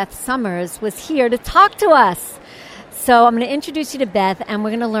brand, Beth Summers, was here to talk to us. So I'm going to introduce you to Beth, and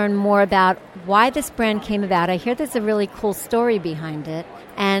we're going to learn more about why this brand came about. I hear there's a really cool story behind it,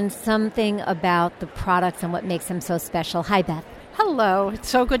 and something about the products and what makes them so special. Hi, Beth. Hello. It's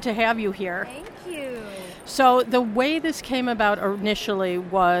so good to have you here. Thank you. So the way this came about initially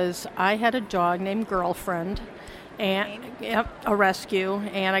was I had a dog named Girlfriend, and a rescue,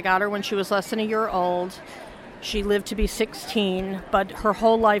 and I got her when she was less than a year old. She lived to be 16, but her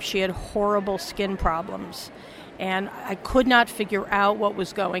whole life she had horrible skin problems. And I could not figure out what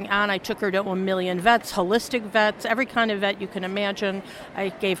was going on. I took her to a million vets, holistic vets, every kind of vet you can imagine. I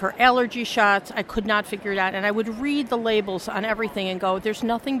gave her allergy shots. I could not figure it out. And I would read the labels on everything and go, there's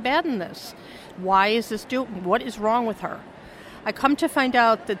nothing bad in this. Why is this doing? What is wrong with her? I come to find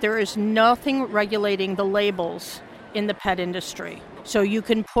out that there is nothing regulating the labels in the pet industry. So you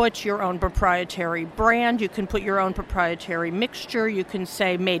can put your own proprietary brand, you can put your own proprietary mixture, you can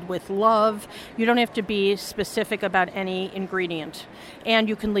say made with love. You don't have to be specific about any ingredient, and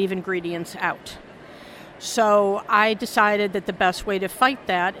you can leave ingredients out. So I decided that the best way to fight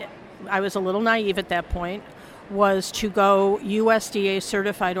that, I was a little naive at that point, was to go USDA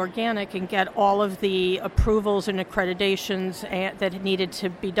certified organic and get all of the approvals and accreditations that needed to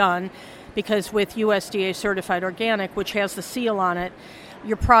be done. Because with USDA certified organic, which has the seal on it,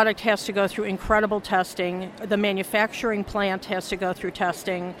 Your product has to go through incredible testing. The manufacturing plant has to go through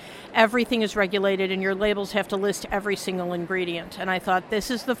testing. Everything is regulated, and your labels have to list every single ingredient. And I thought, this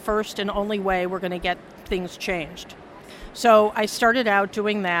is the first and only way we're going to get things changed. So I started out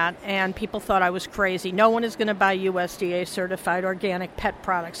doing that, and people thought I was crazy. No one is going to buy USDA certified organic pet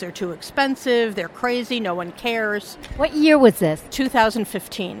products. They're too expensive. They're crazy. No one cares. What year was this?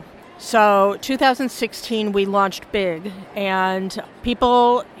 2015. So 2016, we launched big, and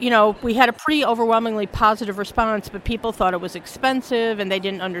people, we had a pretty overwhelmingly positive response, but people thought it was expensive, and they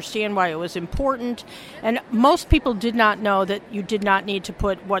didn't understand why it was important. And most people did not know that you did not need to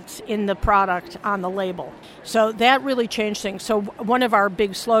put what's in the product on the label. So that really changed things. So one of our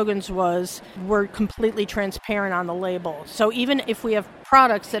big slogans was, we're completely transparent on the label. So even if we have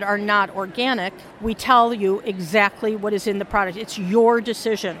products that are not organic, we tell you exactly what is in the product. It's your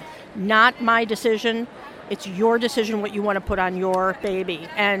decision, not my decision. It's your decision what you want to put on your baby.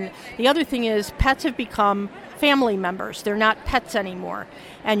 And the other thing is, pets have become family members. They're not pets anymore.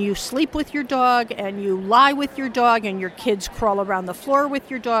 And you sleep with your dog, and you lie with your dog, and your kids crawl around the floor with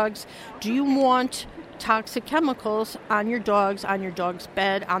your dogs. Do you want toxic chemicals on your dog's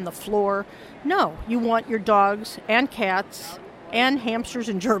bed, on the floor? No. You want your dogs and cats and hamsters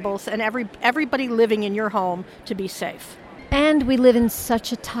and gerbils and everybody living in your home to be safe. And we live in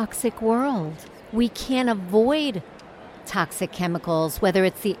such a toxic world. We can't avoid toxic chemicals, whether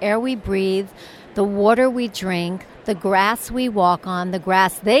it's the air we breathe, the water we drink, the grass we walk on, the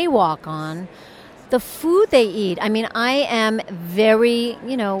grass they walk on, the food they eat. I mean, I am very,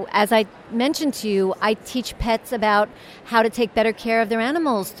 as I mentioned to you, I teach pets about how to take better care of their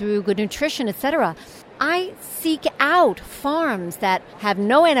animals through good nutrition, etc. I seek out farms that have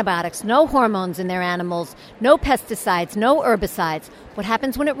no antibiotics, no hormones in their animals, no pesticides, no herbicides. What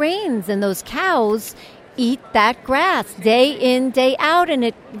happens when it rains and those cows eat that grass day in, day out, and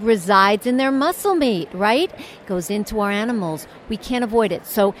it resides in their muscle meat, right? It goes into our animals. We can't avoid it.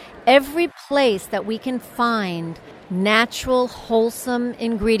 So every place that we can find natural, wholesome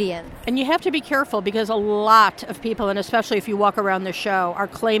ingredients. And you have to be careful, because a lot of people, and especially if you walk around the show, are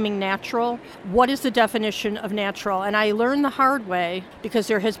claiming natural. What is the definition of natural? And I learned the hard way, because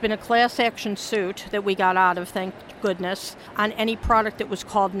there has been a class action suit that we got out of, thank goodness, on any product that was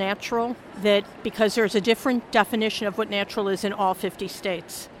called natural, that because there's a different definition of what natural is in all 50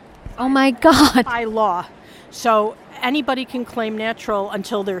 states. Oh my God. By law. So anybody can claim natural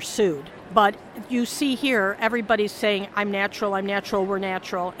until they're sued. But you see here, everybody's saying, I'm natural, we're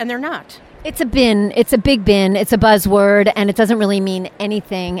natural, and they're not. It's a bin. It's a big bin. It's a buzzword, and it doesn't really mean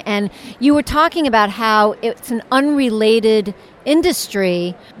anything. And you were talking about how it's an unrelated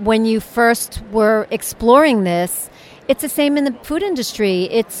industry when you first were exploring this. It's the same in the food industry.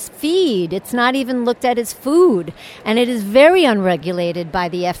 It's feed. It's not even looked at as food. And it is very unregulated by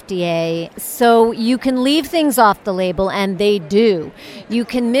the FDA. So you can leave things off the label, and they do. You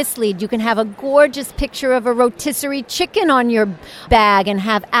can mislead. You can have a gorgeous picture of a rotisserie chicken on your bag and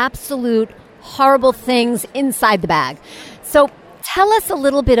have absolute horrible things inside the bag. So tell us a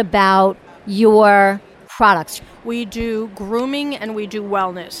little bit about your products. We do grooming and we do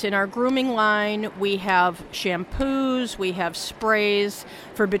wellness. In our grooming line, we have shampoos, we have sprays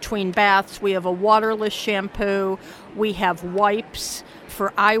for between baths, we have a waterless shampoo, we have wipes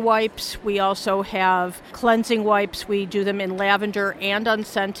for eye wipes. We also have cleansing wipes. We do them in lavender and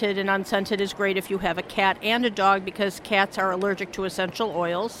unscented, and unscented is great if you have a cat and a dog, because cats are allergic to essential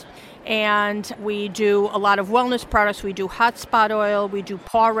oils. And we do a lot of wellness products. We do hot spot oil. We do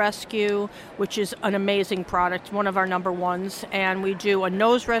Paw Rescue, which is an amazing product, one of our number ones. And we do a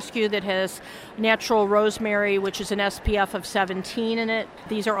nose rescue that has natural rosemary, which is an SPF of 17 in it.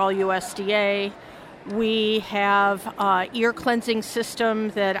 These are all USDA. We have ear cleansing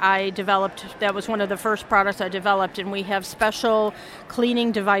system that I developed. That was one of the first products I developed. And we have special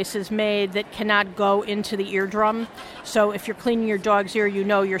cleaning devices made that cannot go into the eardrum. So if you're cleaning your dog's ear, you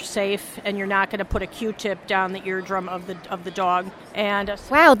know you're safe, and you're not going to put a Q-tip down the eardrum of the dog. And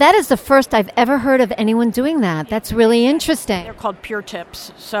wow, that is the first I've ever heard of anyone doing that. That's really interesting. They're called Pure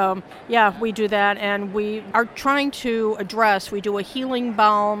Tips. So yeah, we do that, and we are trying to address. We do a healing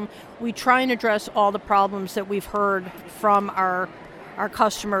balm. We try and address all the problems that we've heard from our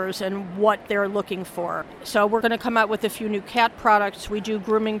customers and what they're looking for. So we're going to come out with a few new cat products. We do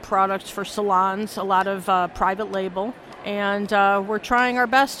grooming products for salons, a lot of private label. And we're trying our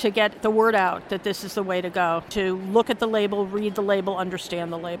best to get the word out that this is the way to go, to look at the label, read the label,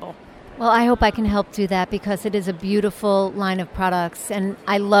 understand the label. Well, I hope I can help do that, because it is a beautiful line of products. And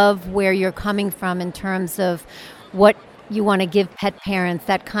I love where you're coming from in terms of what you want to give pet parents,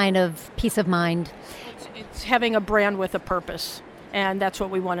 that kind of peace of mind. It's having a brand with a purpose. And that's what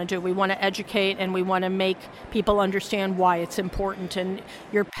we want to do. We want to educate and we want to make people understand why it's important. And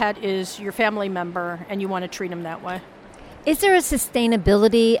your pet is your family member and you want to treat them that way. Is there a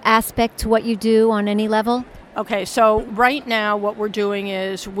sustainability aspect to what you do on any level? Okay, so right now what we're doing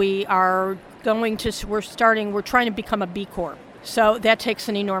is we're trying to become a B Corp. So that takes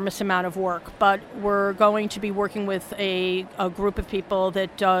an enormous amount of work, but we're going to be working with a group of people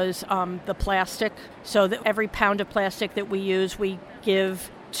that does the plastic, so that every pound of plastic that we use, we give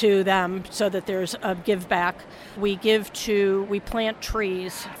to them so that there's a give back. We plant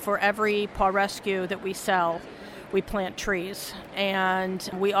trees for every paw rescue that we sell. We plant trees, and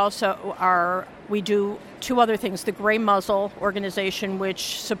we do two other things. The Gray Muzzle organization,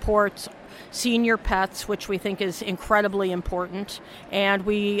 which supports senior pets, which we think is incredibly important. And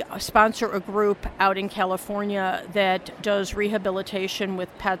we sponsor a group out in California that does rehabilitation with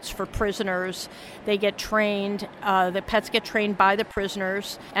pets for prisoners. They get trained, the pets get trained by the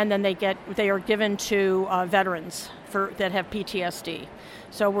prisoners, and then they are given to veterans that have PTSD.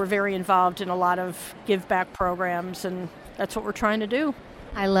 So we're very involved in a lot of give back programs, and that's what we're trying to do.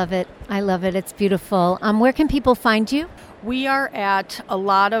 I love it. It's beautiful. Where can people find you? We are at a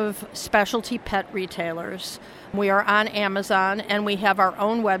lot of specialty pet retailers. We are on Amazon, and we have our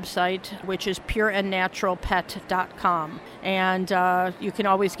own website, which is pureandnaturalpet.com. And you can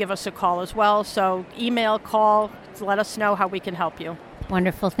always give us a call as well. So email, call, let us know how we can help you.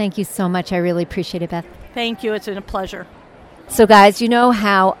 Wonderful. Thank you so much. I really appreciate it, Beth. Thank you. It's been a pleasure. So, guys, you know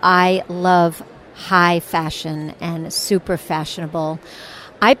how I love high fashion and super fashionable.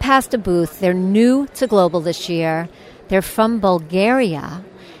 I passed a booth. They're new to Global this year. They're from Bulgaria,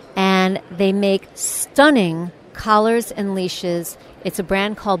 and they make stunning collars and leashes. It's a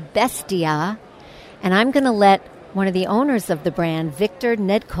brand called Bestia, and I'm going to let one of the owners of the brand, Victor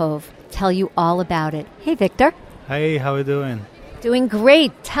Nedkov, tell you all about it. Hey, Victor. Hey, how are you doing? Doing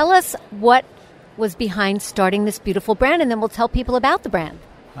great. Tell us what was behind starting this beautiful brand, and then we'll tell people about the brand.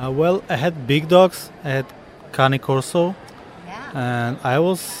 Well, I had big dogs. I had Cane Corso, and I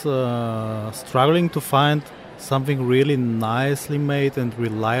was struggling to find something really nicely made and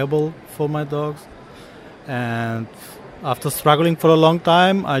reliable for my dogs. And after struggling for a long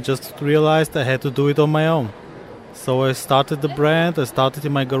time, I just realized I had to do it on my own. So I started the brand. I started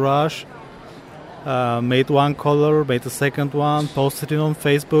in my garage, made one color, made a second one, posted it on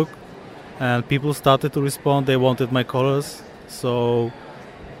Facebook, and people started to respond. They wanted my colors. So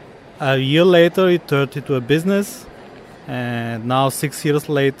a year later, it turned into a business, and now 6 years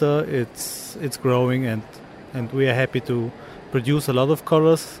later, it's growing, and we are happy to produce a lot of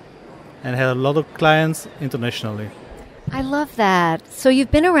colors and have a lot of clients internationally. I love that. So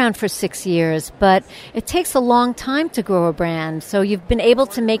you've been around for 6 years, but it takes a long time to grow a brand. So you've been able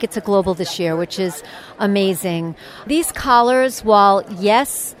to make it to Global this year, which is amazing. These collars, while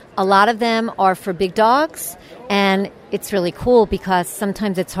yes, a lot of them are for big dogs, and it's really cool because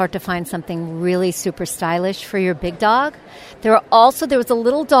sometimes it's hard to find something really super stylish for your big dog. There was a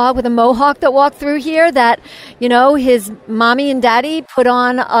little dog with a mohawk that walked through here that, his mommy and daddy put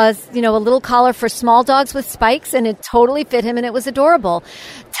on a little collar for small dogs with spikes, and it totally fit him, and it was adorable.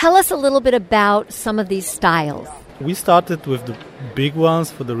 Tell us a little bit about some of these styles. We started with the big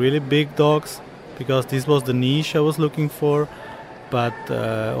ones for the really big dogs because this was the niche I was looking for. But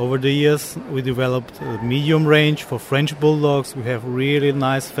over the years, we developed a medium range for French bulldogs. We have really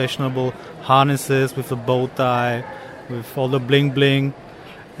nice, fashionable harnesses with the bow tie, with all the bling bling,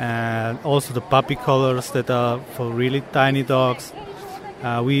 and also the puppy collars that are for really tiny dogs.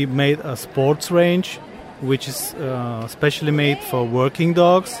 We made a sports range, which is specially made for working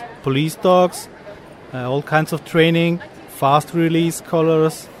dogs, police dogs, all kinds of training, fast release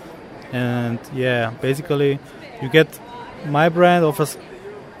collars, and basically you get. My brand offers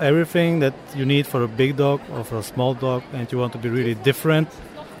everything that you need for a big dog or for a small dog, and you want to be really different.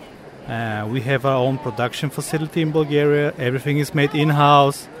 We have our own production facility in Bulgaria. Everything is made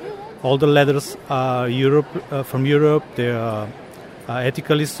in-house. All the leathers are from Europe. They are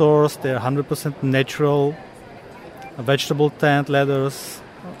ethically sourced. They are 100% natural, vegetable tanned leathers.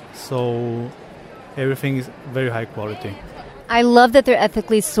 So everything is very high quality. I love that they're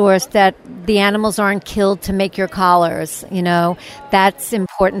ethically sourced, that the animals aren't killed to make your collars. That's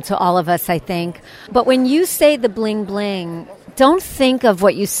important to all of us, I think. But when you say the bling bling, don't think of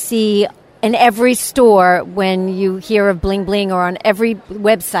what you see in every store when you hear of bling bling or on every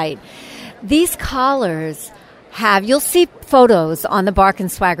website. These collars you'll see photos on the Bark and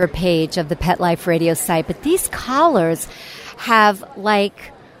Swagger page of the Pet Life Radio site, but these collars have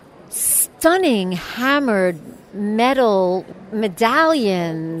stunning hammered metal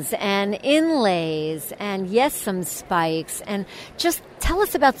medallions and inlays and, yes, some spikes. And just tell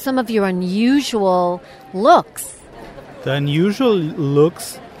us about some of your unusual looks. The unusual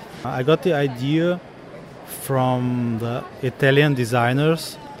looks, I got the idea from the Italian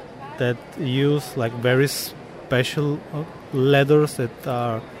designers that use like very special leathers that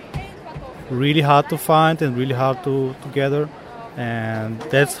are really hard to find and really hard to gather, and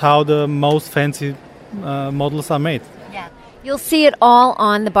that's how the most fancy models are made. Yeah, you'll see it all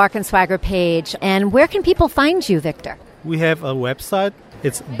on the Bark and Swagger page. And where can people find you, Victor? We have a website.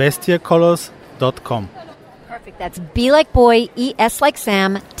 It's bestiacolors.com. Perfect. That's B like boy, E-S like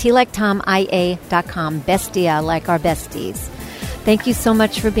Sam, T like Tom, IA.com. Bestia, like our besties. Thank you so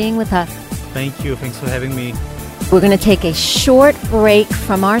much for being with us. Thank you. Thanks for having me. We're going to take a short break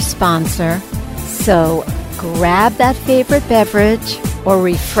from our sponsor. So grab that favorite beverage or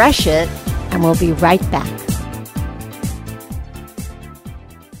refresh it, and we'll be right back.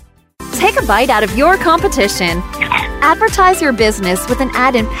 Take a bite out of your competition. Advertise your business with an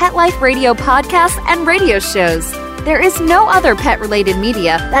ad in Pet Life Radio podcasts and radio shows. There is no other pet-related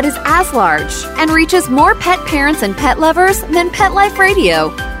media that is as large and reaches more pet parents and pet lovers than Pet Life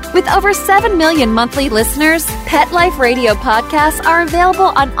Radio. With over 7 million monthly listeners, Pet Life Radio podcasts are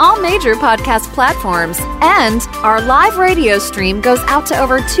available on all major podcast platforms, and our live radio stream goes out to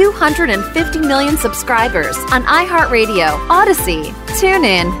over 250 million subscribers on iHeartRadio, Odyssey,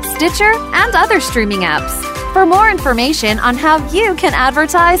 TuneIn, Stitcher, and other streaming apps. For more information on how you can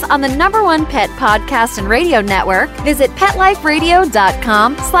advertise on the #1 pet podcast and radio network, visit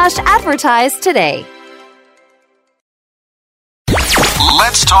PetLifeRadio.com/advertise today.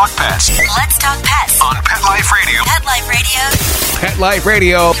 Let's talk pets. Let's talk pets On Pet Life Radio. Pet Life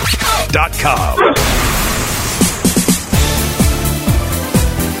Radio.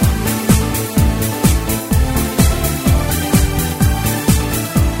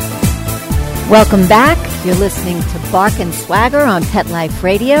 Welcome back. You're listening to Bark and Swagger on Pet Life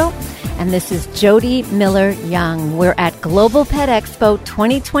Radio, and this is Jody Miller-Young. We're at Global Pet Expo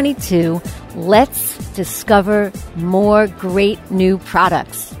 2022. Let's discover more great new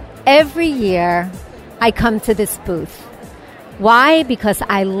products. Every year, I come to this booth. Why? Because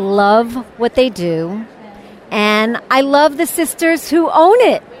I love what they do, and I love the sisters who own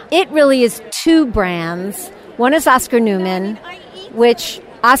it. It really is two brands. One is Oscar Newman, which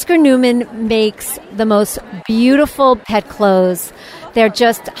Oscar Newman makes the most beautiful pet clothes. They're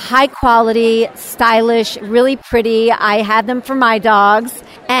just high quality, stylish, really pretty. I have them for my dogs.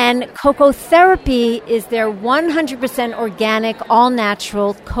 And Coco Therapy is their 100% organic,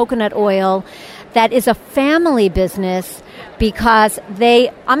 all-natural coconut oil that is a family business because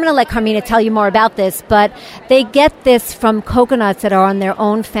I'm going to let Carmina tell you more about this, but they get this from coconuts that are on their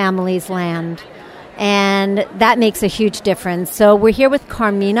own family's land. And that makes a huge difference. So we're here with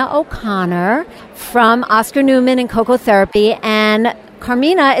Carmina O'Connor from Oscar Newman and Coco Therapy. And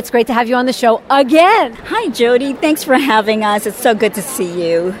Carmina, it's great to have you on the show again. Hi, Jody. Thanks for having us. It's so good to see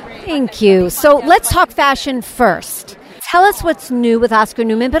you. Thank you. So let's talk fashion first. Tell us what's new with Oscar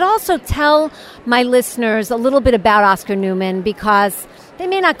Newman, but also tell my listeners a little bit about Oscar Newman because they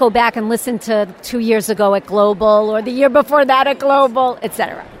may not go back and listen to 2 years ago at Global or the year before that at Global,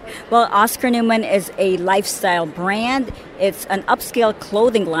 etc. Well, Oscar Newman is a lifestyle brand. It's an upscale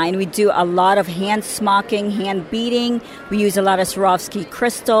clothing line. We do a lot of hand smocking, hand beading. We use a lot of Swarovski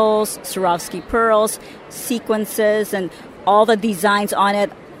crystals, Swarovski pearls, sequences, and all the designs on it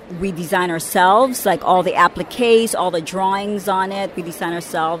we design ourselves, like all the appliques, all the drawings on it, we design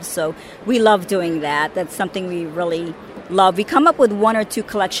ourselves. So we love doing that. That's something we really love. We come up with 1 or 2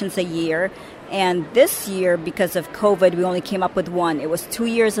 collections a year. And this year, because of COVID, we only came up with 1. It was 2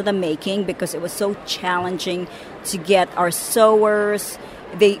 years of the making because it was so challenging to get our sewers.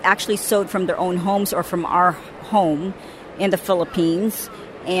 They actually sewed from their own homes or from our home in the Philippines.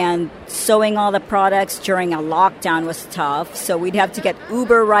 And sewing all the products during a lockdown was tough. So we'd have to get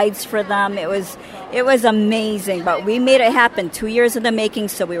Uber rides for them. It was amazing, but we made it happen. 2 years in the making,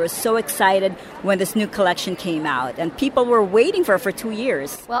 so we were so excited when this new collection came out. And people were waiting for it for 2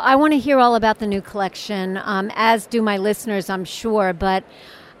 years. Well, I want to hear all about the new collection, as do my listeners, I'm sure. But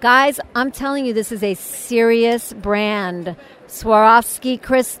guys, I'm telling you, this is a serious brand. Swarovski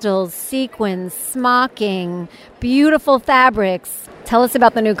crystals, sequins, smocking, beautiful fabrics. Tell us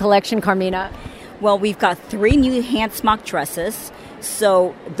about the new collection, Carmina. Well, we've got 3 new hand smock dresses.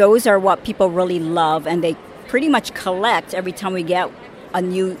 So those are what people really love, and they pretty much collect every time we get a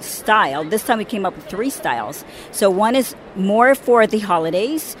new style. This time we came up with 3 styles. So one is more for the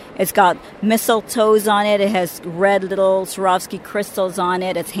holidays. It's got mistletoes on it. It has red little Swarovski crystals on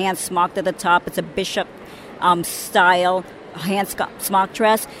it. It's hand smocked at the top. It's a bishop style hand smock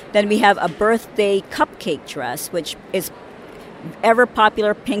dress. Then we have a birthday cupcake dress, which is ever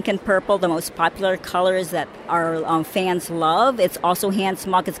popular, pink and purple, the most popular colors that our fans love. It's also hand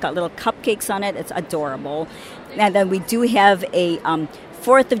smock. It's got little cupcakes on it. It's adorable. And then we do have a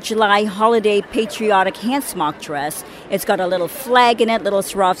 4th of July holiday patriotic hand smock dress. It's got a little flag in it, little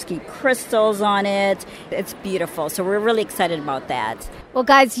Swarovski crystals on it. It's beautiful. So we're really excited about that. Well,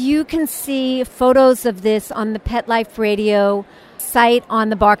 guys, you can see photos of this on the Pet Life Radio site on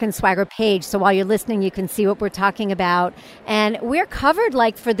the Bark and Swagger page. So while you're listening, you can see what we're talking about. And we're covered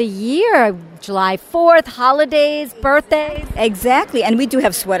like for the year, July 4th, holidays, birthdays. Exactly. And we do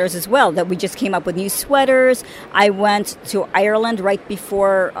have sweaters as well that we just came up with new sweaters. I went to Ireland right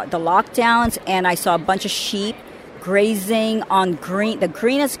before the lockdowns and I saw a bunch of sheep grazing on the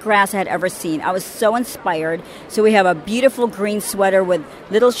greenest grass I had ever seen. I was so inspired. So we have a beautiful green sweater with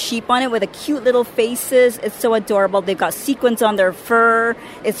little sheep on it with the cute little faces. It's so adorable. They've got sequins on their fur.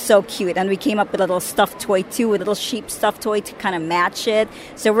 It's so cute. And we came up with a little stuffed toy too, with a little sheep stuffed toy to kind of match it.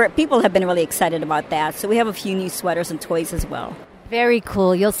 So people have been really excited about that. So we have a few new sweaters and toys as well. Very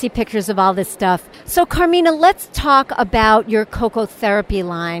cool. You'll see pictures of all this stuff. So, Carmina, let's talk about your Coco Therapy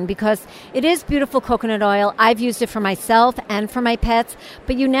line because it is beautiful coconut oil. I've used it for myself and for my pets,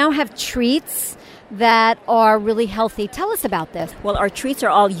 but you now have treats that are really healthy. Tell us about this. Well, our treats are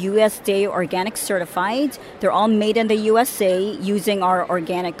all USDA organic certified. They're all made in the USA using our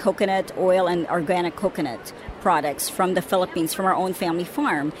organic coconut oil and organic coconut products from the Philippines, from our own family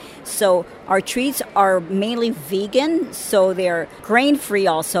farm. So our treats are mainly vegan, so they're grain-free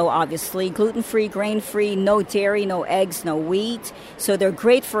also, obviously, gluten-free, grain-free, no dairy, no eggs, no wheat. So they're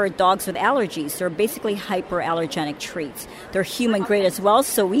great for dogs with allergies. They're basically hyperallergenic treats. They're human-grade as well,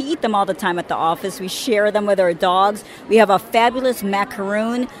 so we eat them all the time at the office. We share them with our dogs. We have a fabulous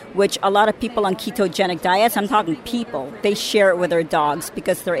macaroon, which a lot of people on ketogenic diets, I'm talking people, they share it with their dogs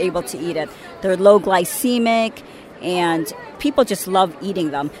because they're able to eat it. They're low glycemic, and people just love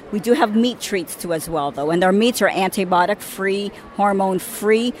eating them. We do have meat treats too as well, though, and our meats are antibiotic-free,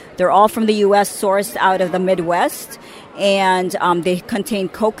 hormone-free. They're all from the U.S., sourced out of the Midwest, and they contain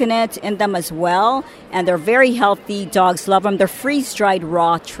coconut in them as well, and they're very healthy. Dogs love them. They're freeze-dried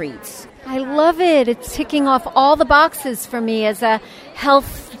raw treats. I love it. It's ticking off all the boxes for me as a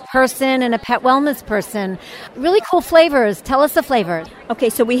health person and a pet wellness person. Really cool flavors. Tell us the flavors. Okay,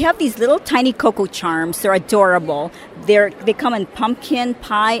 so we have these little tiny cocoa charms. They're adorable. They come in pumpkin,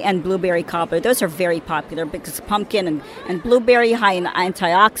 pie, and blueberry cobbler. Those are very popular because pumpkin and blueberry high in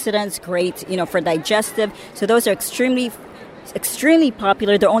antioxidants, great, for digestive. So those are extremely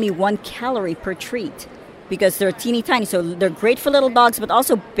popular. They're only 1 calorie per treat, because they're teeny tiny. So they're great for little dogs, but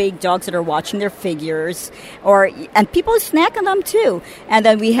also big dogs that are watching their figures. And people snack on them too. And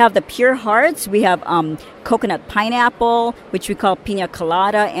then we have the Pure Hearts. We have coconut pineapple, which we call pina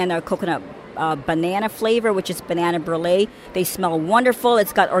colada, and a coconut banana flavor, which is banana brulee. They smell wonderful.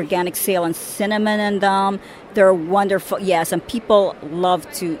 It's got organic sail and cinnamon in them. They're wonderful, yes, and people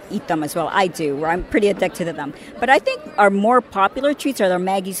love to eat them as well. I do. I'm pretty addicted to them. But I think our more popular treats are the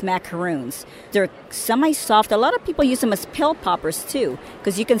Maggie's macaroons. They're semi-soft. A lot of people use them as pill poppers too,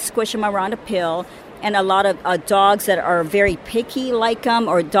 because you can squish them around a pill. And a lot of dogs that are very picky like them,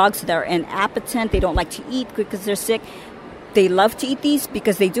 or dogs that are inappetent, they don't like to eat because they're sick. They love to eat these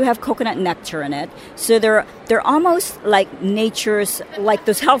because they do have coconut nectar in it. So they're almost like nature's, like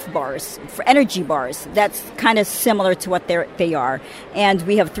those health bars, for energy bars. That's kind of similar to what they are. And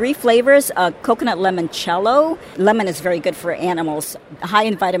we have 3 flavors, coconut limoncello. Lemon is very good for animals, high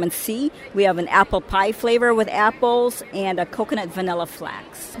in vitamin C. We have an apple pie flavor with apples, and a coconut vanilla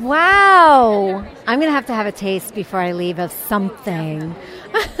flax. Wow. I'm going to have a taste before I leave of something.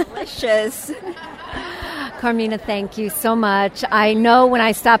 Delicious. Carmina, thank you so much. I know when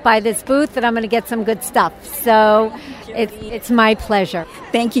I stop by this booth that I'm going to get some good stuff. So it's my pleasure.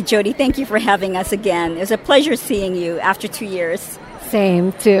 Thank you, Jody. Thank you for having us again. It was a pleasure seeing you after 2 years.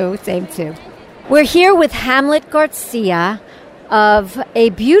 Same too. We're here with Hamlet Garcia of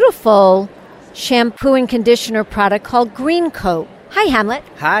a beautiful shampoo and conditioner product called Green Coat. Hi, Hamlet.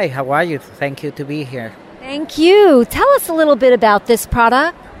 Hi, how are you? Thank you to be here. Thank you. Tell us a little bit about this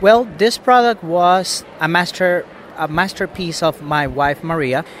product. Well, this product was a masterpiece of my wife,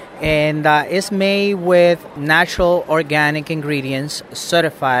 Maria, and it's made with natural organic ingredients,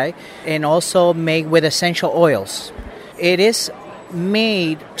 certified, and also made with essential oils. It is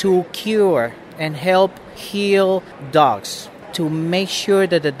made to cure and help heal dogs, to make sure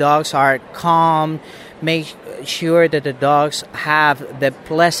that the dogs are calm, make sure that the dogs have the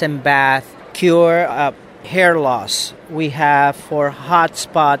pleasant bath, cure hair loss. We have for hot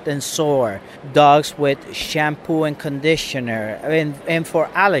spot and sore, dogs with shampoo and conditioner, and for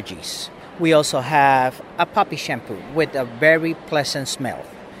allergies. We also have a puppy shampoo with a very pleasant smell.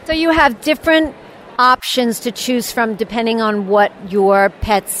 So you have different options to choose from depending on what your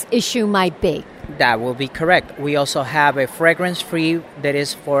pet's issue might be. That will be correct. We also have a fragrance-free that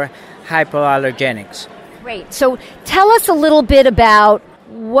is for hypoallergenics. Great. So tell us a little bit about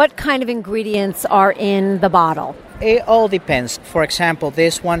what kind of ingredients are in the bottle. It all depends. For example,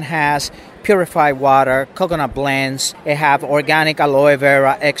 this one has purified water, coconut blends. It have organic aloe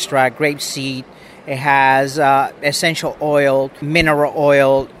vera extract, grapeseed. It has essential oil, mineral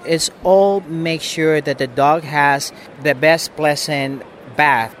oil. It's all make sure that the dog has the best pleasant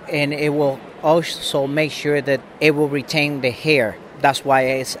bath, and it will also make sure that it will retain the hair. That's why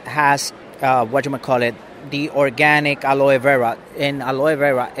it has the organic aloe vera. And aloe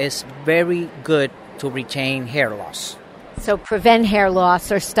vera is very good to retain hair loss. So prevent hair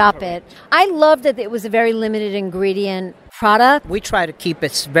loss or stop it. I love that it was a very limited ingredient product. We try to keep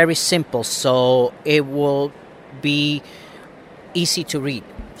it very simple so it will be easy to read.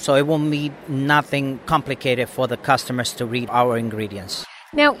 So it won't be nothing complicated for the customers to read our ingredients.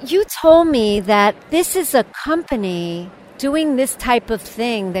 Now, you told me that this is a company doing this type of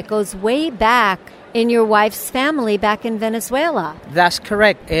thing that goes way back in your wife's family back in Venezuela. That's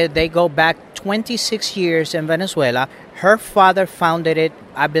correct. They go back 26 years in Venezuela. Her father founded it,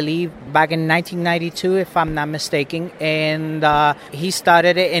 I believe, back in 1992, if I'm not mistaken. And he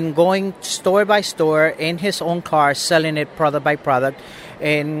started it and going store by store in his own car, selling it product by product.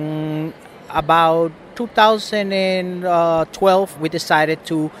 In about 2012, we decided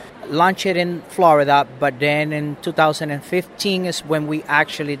to launch it in Florida. But then in 2015 is when we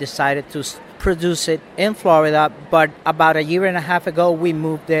actually decided to produce it in Florida, but about a year and a half ago, we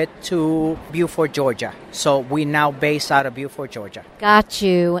moved it to Beaufort, Georgia. So we're now based out of Beaufort, Georgia. Got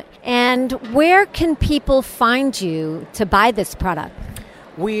you. And where can people find you to buy this product?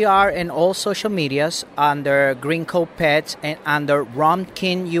 We are in all social medias under Green Coat Pets and under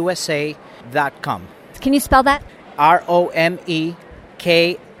ROMKINUSA.com. Can you spell that? ROMEK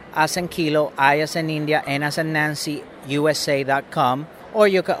as in kilo, I as in India, N as in Nancy, USA.com. Or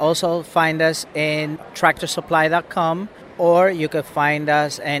you can also find us in TractorSupply.com, or you can find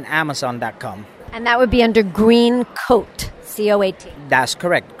us in Amazon.com. And that would be under Green Coat, C-O-A-T. That's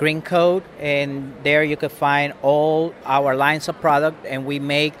correct, Green Coat, and there you can find all our lines of product, and we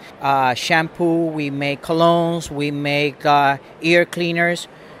make shampoo, we make colognes, we make ear cleaners,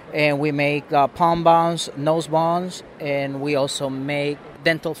 and we make palm balms, nose balms, and we also make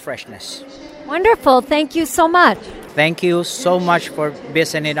dental freshness. Wonderful. Thank you so much. Thank you so much for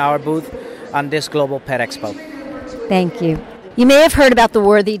visiting our booth on this Global Pet Expo. Thank you. You may have heard about the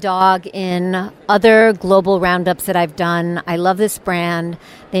Worthy Dog in other global roundups that I've done. I love this brand.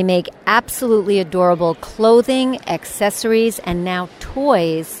 They make absolutely adorable clothing, accessories, and now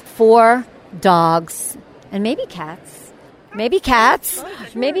toys for dogs and maybe cats. Maybe cats.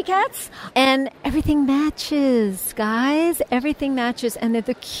 And everything matches, guys. Everything matches. And they're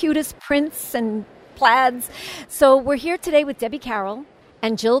the cutest prints and plaids. So we're here today with Debbie Carroll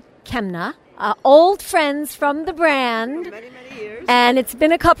and Jill Kemna, old friends from the brand. For many years. And it's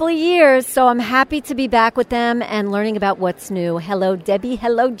been a couple of years, so I'm happy to be back with them and learning about what's new. Hello, Debbie.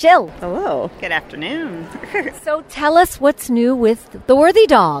 Hello, Jill. Hello. Good afternoon. So tell us what's new with the Worthy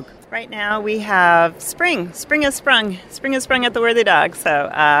Dog. Right now we have spring. Spring has sprung. Spring has sprung at the Worthy Dog.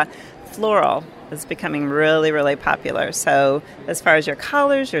 So floral is becoming really, really popular. So as far as your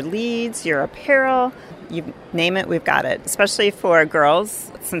collars, your leads, your apparel, you name it, we've got it. Especially for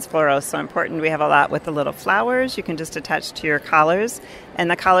girls, since floral is so important, we have a lot with the little flowers you can just attach to your collars. And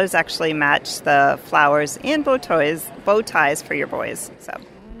the collars actually match the flowers and bow ties for your boys. So.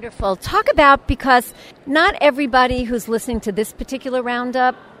 Wonderful. Talk about, because not everybody who's listening to this particular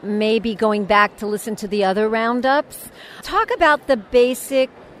roundup may be going back to listen to the other roundups. Talk about the basic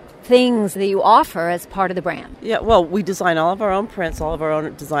things that you offer as part of the brand. Yeah, well, we design all of our own prints. All of our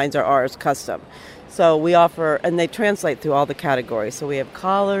own designs are ours, custom. So we offer, and they translate through all the categories. So we have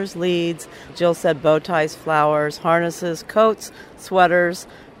collars, leads, Jill said bow ties, flowers, harnesses, coats, sweaters,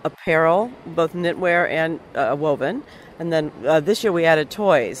 apparel, both knitwear and woven. And then this year we added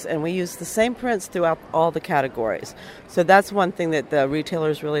toys, and we use the same prints throughout all the categories. So that's one thing that the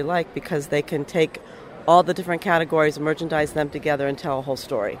retailers really like, because they can take all the different categories, merchandise them together, and tell a whole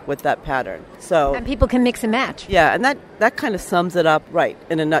story with that pattern. So and people can mix and match. Yeah, and that kind of sums it up right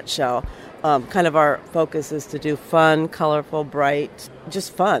in a nutshell. kind of our focus is to do fun, colorful, bright,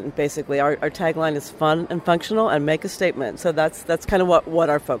 just fun, basically. Our tagline is fun and functional and make a statement. So that's kind of what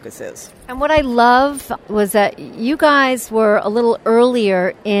our focus is. And what I love was that you guys were a little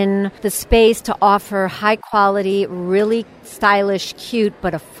earlier in the space to offer high quality, really stylish, cute,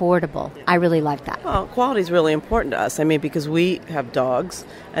 but affordable. I really like that. Well, quality is really important to us. I mean, because we have dogs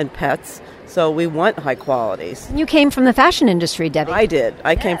and pets, so we want high qualities. You came from the fashion industry, Debbie. I did.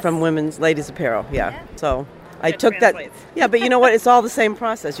 I came from ladies' apparel, yeah. So I took that. Yeah, but you know what? It's all the same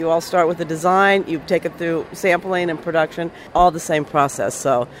process. You all start with the design, you take it through sampling and production, all the same process.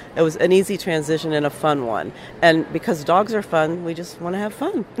 So it was an easy transition and a fun one. And because dogs are fun, we just want to have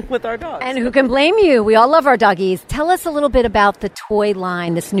fun with our dogs. And who can blame you? We all love our doggies. Tell us a little bit about the toy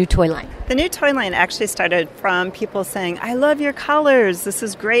line, this new toy line. The new toy line actually started from people saying, I love your colors. This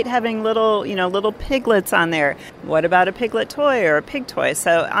is great having little piglets on there. What about a piglet toy or a pig toy?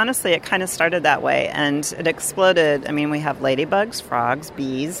 So honestly, it kind of started that way and it exploded. I mean, we have ladybugs, frogs,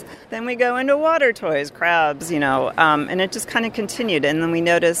 bees. Then we go into water toys, crabs, and it just kind of continued. And then we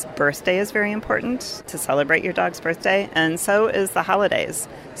noticed birthday is very important to celebrate your dog's birthday, and so is the holidays.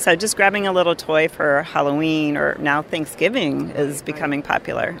 So just grabbing a little toy for Halloween or now Thanksgiving is becoming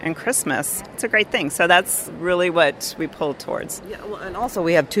popular, and Christmas. It's a great thing. So that's really what we pulled towards. Yeah, well, and also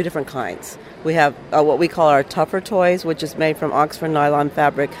we have two different kinds. We have what we call our tougher toys, which is made from Oxford nylon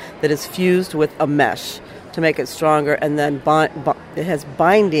fabric that is fused with a mesh to make it stronger, and then it has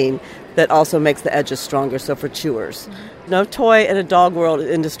binding that also makes the edges stronger, so for chewers. No toy in a dog world is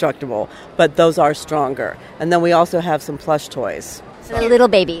indestructible, but those are stronger. And then we also have some plush toys. So the little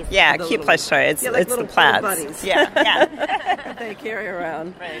babies. Yeah, cute plush toy. It's the plaids. Buddies. Yeah. They carry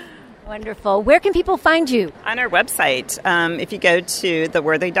around. Right. Wonderful. Where can people find you? On our website. If you go to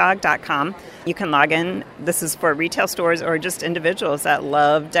theworthydog.com, you can log in. This is for retail stores or just individuals that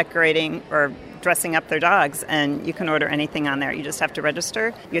love decorating or dressing up their dogs, and you can order anything on there. You just have to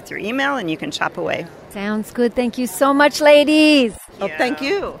register with your email, and you can shop away. Sounds good. Thank you so much, ladies. Oh, thank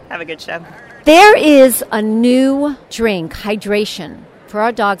you. Have a good show. There is a new drink, hydration, for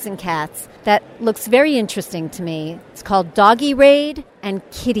our dogs and cats that looks very interesting to me. It's called Doggy Raid and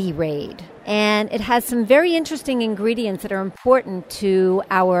Kitty Raid. And it has some very interesting ingredients that are important to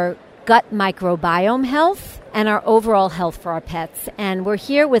our gut microbiome health and our overall health for our pets. And we're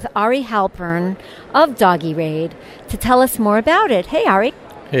here with Ari Halpern of Doggy Raid to tell us more about it. Hey, Ari.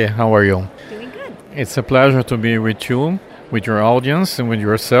 Hey, how are you? Doing good. It's a pleasure to be with you, with your audience, and with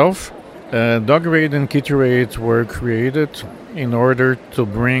yourself. Doggy Raid and Kitty Raid were created in order to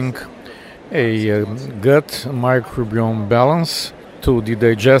bring a gut microbiome balance to the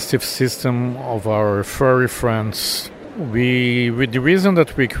digestive system of our furry friends. The reason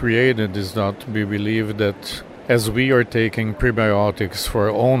that we created is that we believe that as we are taking prebiotics for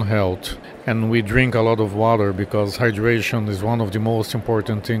our own health and we drink a lot of water because hydration is one of the most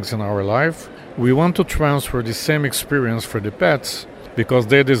important things in our life, we want to transfer the same experience for the pets because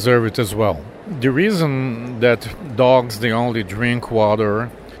they deserve it as well. The reason that dogs, they only drink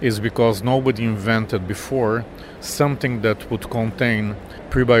water is because nobody invented before something that would contain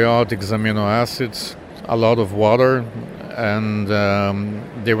prebiotics, amino acids, a lot of water, and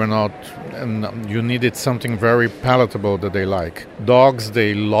they were not, and you needed something very palatable that they like. Dogs,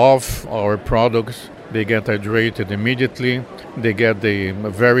 they love our products. They get hydrated immediately. They get a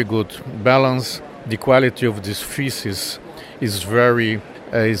very good balance. The quality of this feces is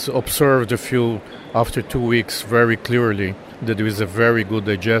observed after 2 weeks very clearly that there is a very good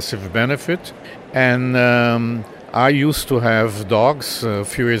digestive benefit. And I used to have dogs a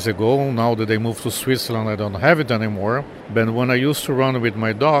few years ago. Now that I moved to Switzerland, I don't have it anymore. But when I used to run with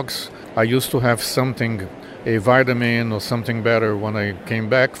my dogs, I used to have something, a vitamin or something better when I came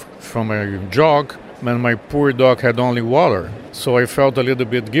back from a jog, and my poor dog had only water. So I felt a little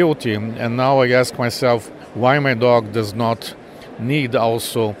bit guilty. And now I ask myself why my dog does not need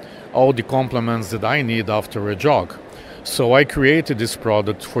also all the complements that I need after a jog. So I created this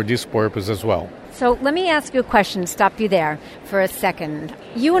product for this purpose as well. So let me ask you a question, stop you there for a second.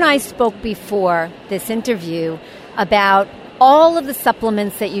 You and I spoke before this interview about all of the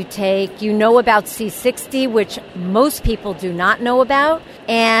supplements that you take. You know about C60, which most people do not know about.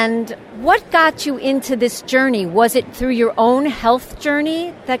 And what got you into this journey? Was it through your own health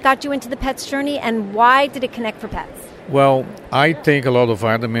journey that got you into the pet's journey? And why did it connect for pets? Well, I take a lot of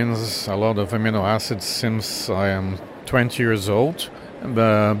vitamins, a lot of amino acids since I am 20 years old.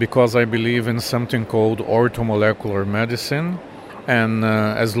 Because I believe in something called orthomolecular medicine. And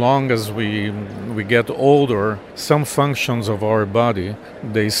as long as we get older, some functions of our body,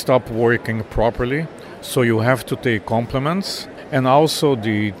 they stop working properly. So you have to take complements. And also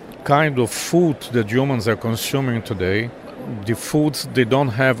the kind of food that humans are consuming today, the foods, they don't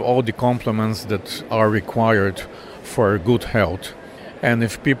have all the complements that are required for good health. And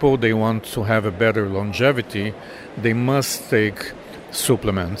if people, they want to have a better longevity, they must take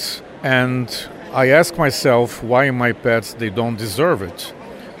supplements. And I ask myself why my pets, they don't deserve it.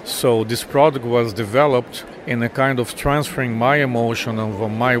 So this product was developed in a kind of transferring my emotion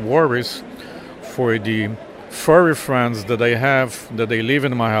and my worries for the furry friends that I have, that they live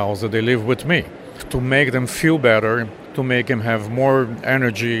in my house, that they live with me, to make them feel better, to make them have more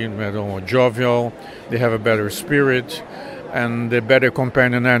energy, jovial, they have a better spirit, and they're better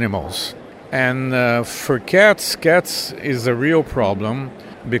companion animals. And for cats is a real problem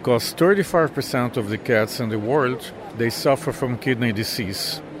because 35% of the cats in the world, they suffer from kidney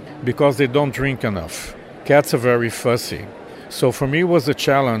disease because they don't drink enough. Cats are very fussy. So for me it was a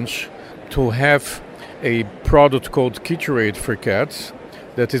challenge to have a product called Kiturate for cats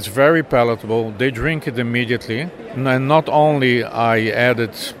that is very palatable. They drink it immediately. And not only I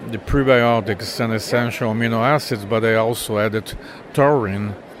added the prebiotics and essential amino acids, but I also added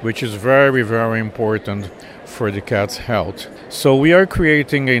taurine, which is very, very important for the cat's health. So we are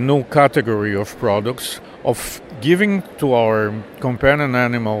creating a new category of products of giving to our companion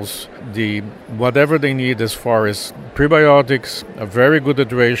animals the whatever they need as far as prebiotics, a very good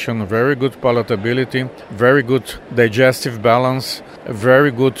hydration, very good palatability, very good digestive balance, a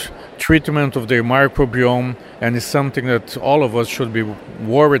very good treatment of their microbiome, and it's something that all of us should be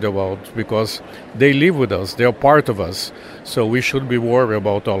worried about because they live with us, they are part of us, so we should be worried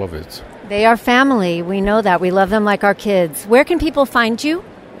about all of it. They are family. We know that. We love them like our kids. Where can people find you?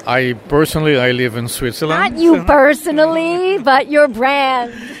 I live in Switzerland. Not you personally, but your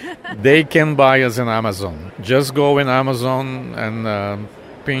brand. They can buy us on Amazon. Just go in Amazon and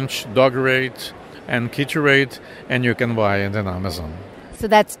pinch Doggyrate and Kiturate, and you can buy it on Amazon. So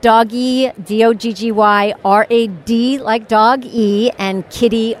that's Doggy, Doggy, like dog E, and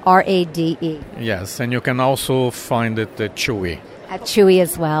Kitty, Rade. Yes, and you can also find it at Chewy. At Chewy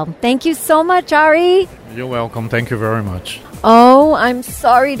as well. Thank you so much, Ari. You're welcome. Thank you very much. Oh, I'm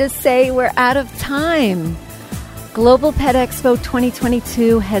sorry to say we're out of time. Global Pet Expo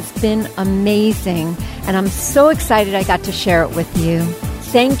 2022 has been amazing, and I'm so excited I got to share it with you.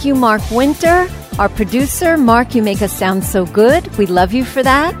 Thank you, Mark Winter, our producer. Mark, you make us sound so good. We love you for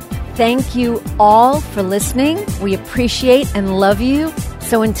that. Thank you all for listening. We appreciate and love you.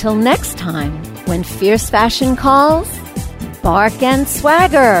 So until next time, when fierce fashion calls, bark and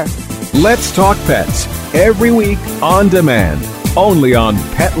swagger. Let's Talk Pets, every week on demand, only on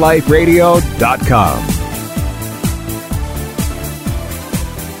PetLifeRadio.com.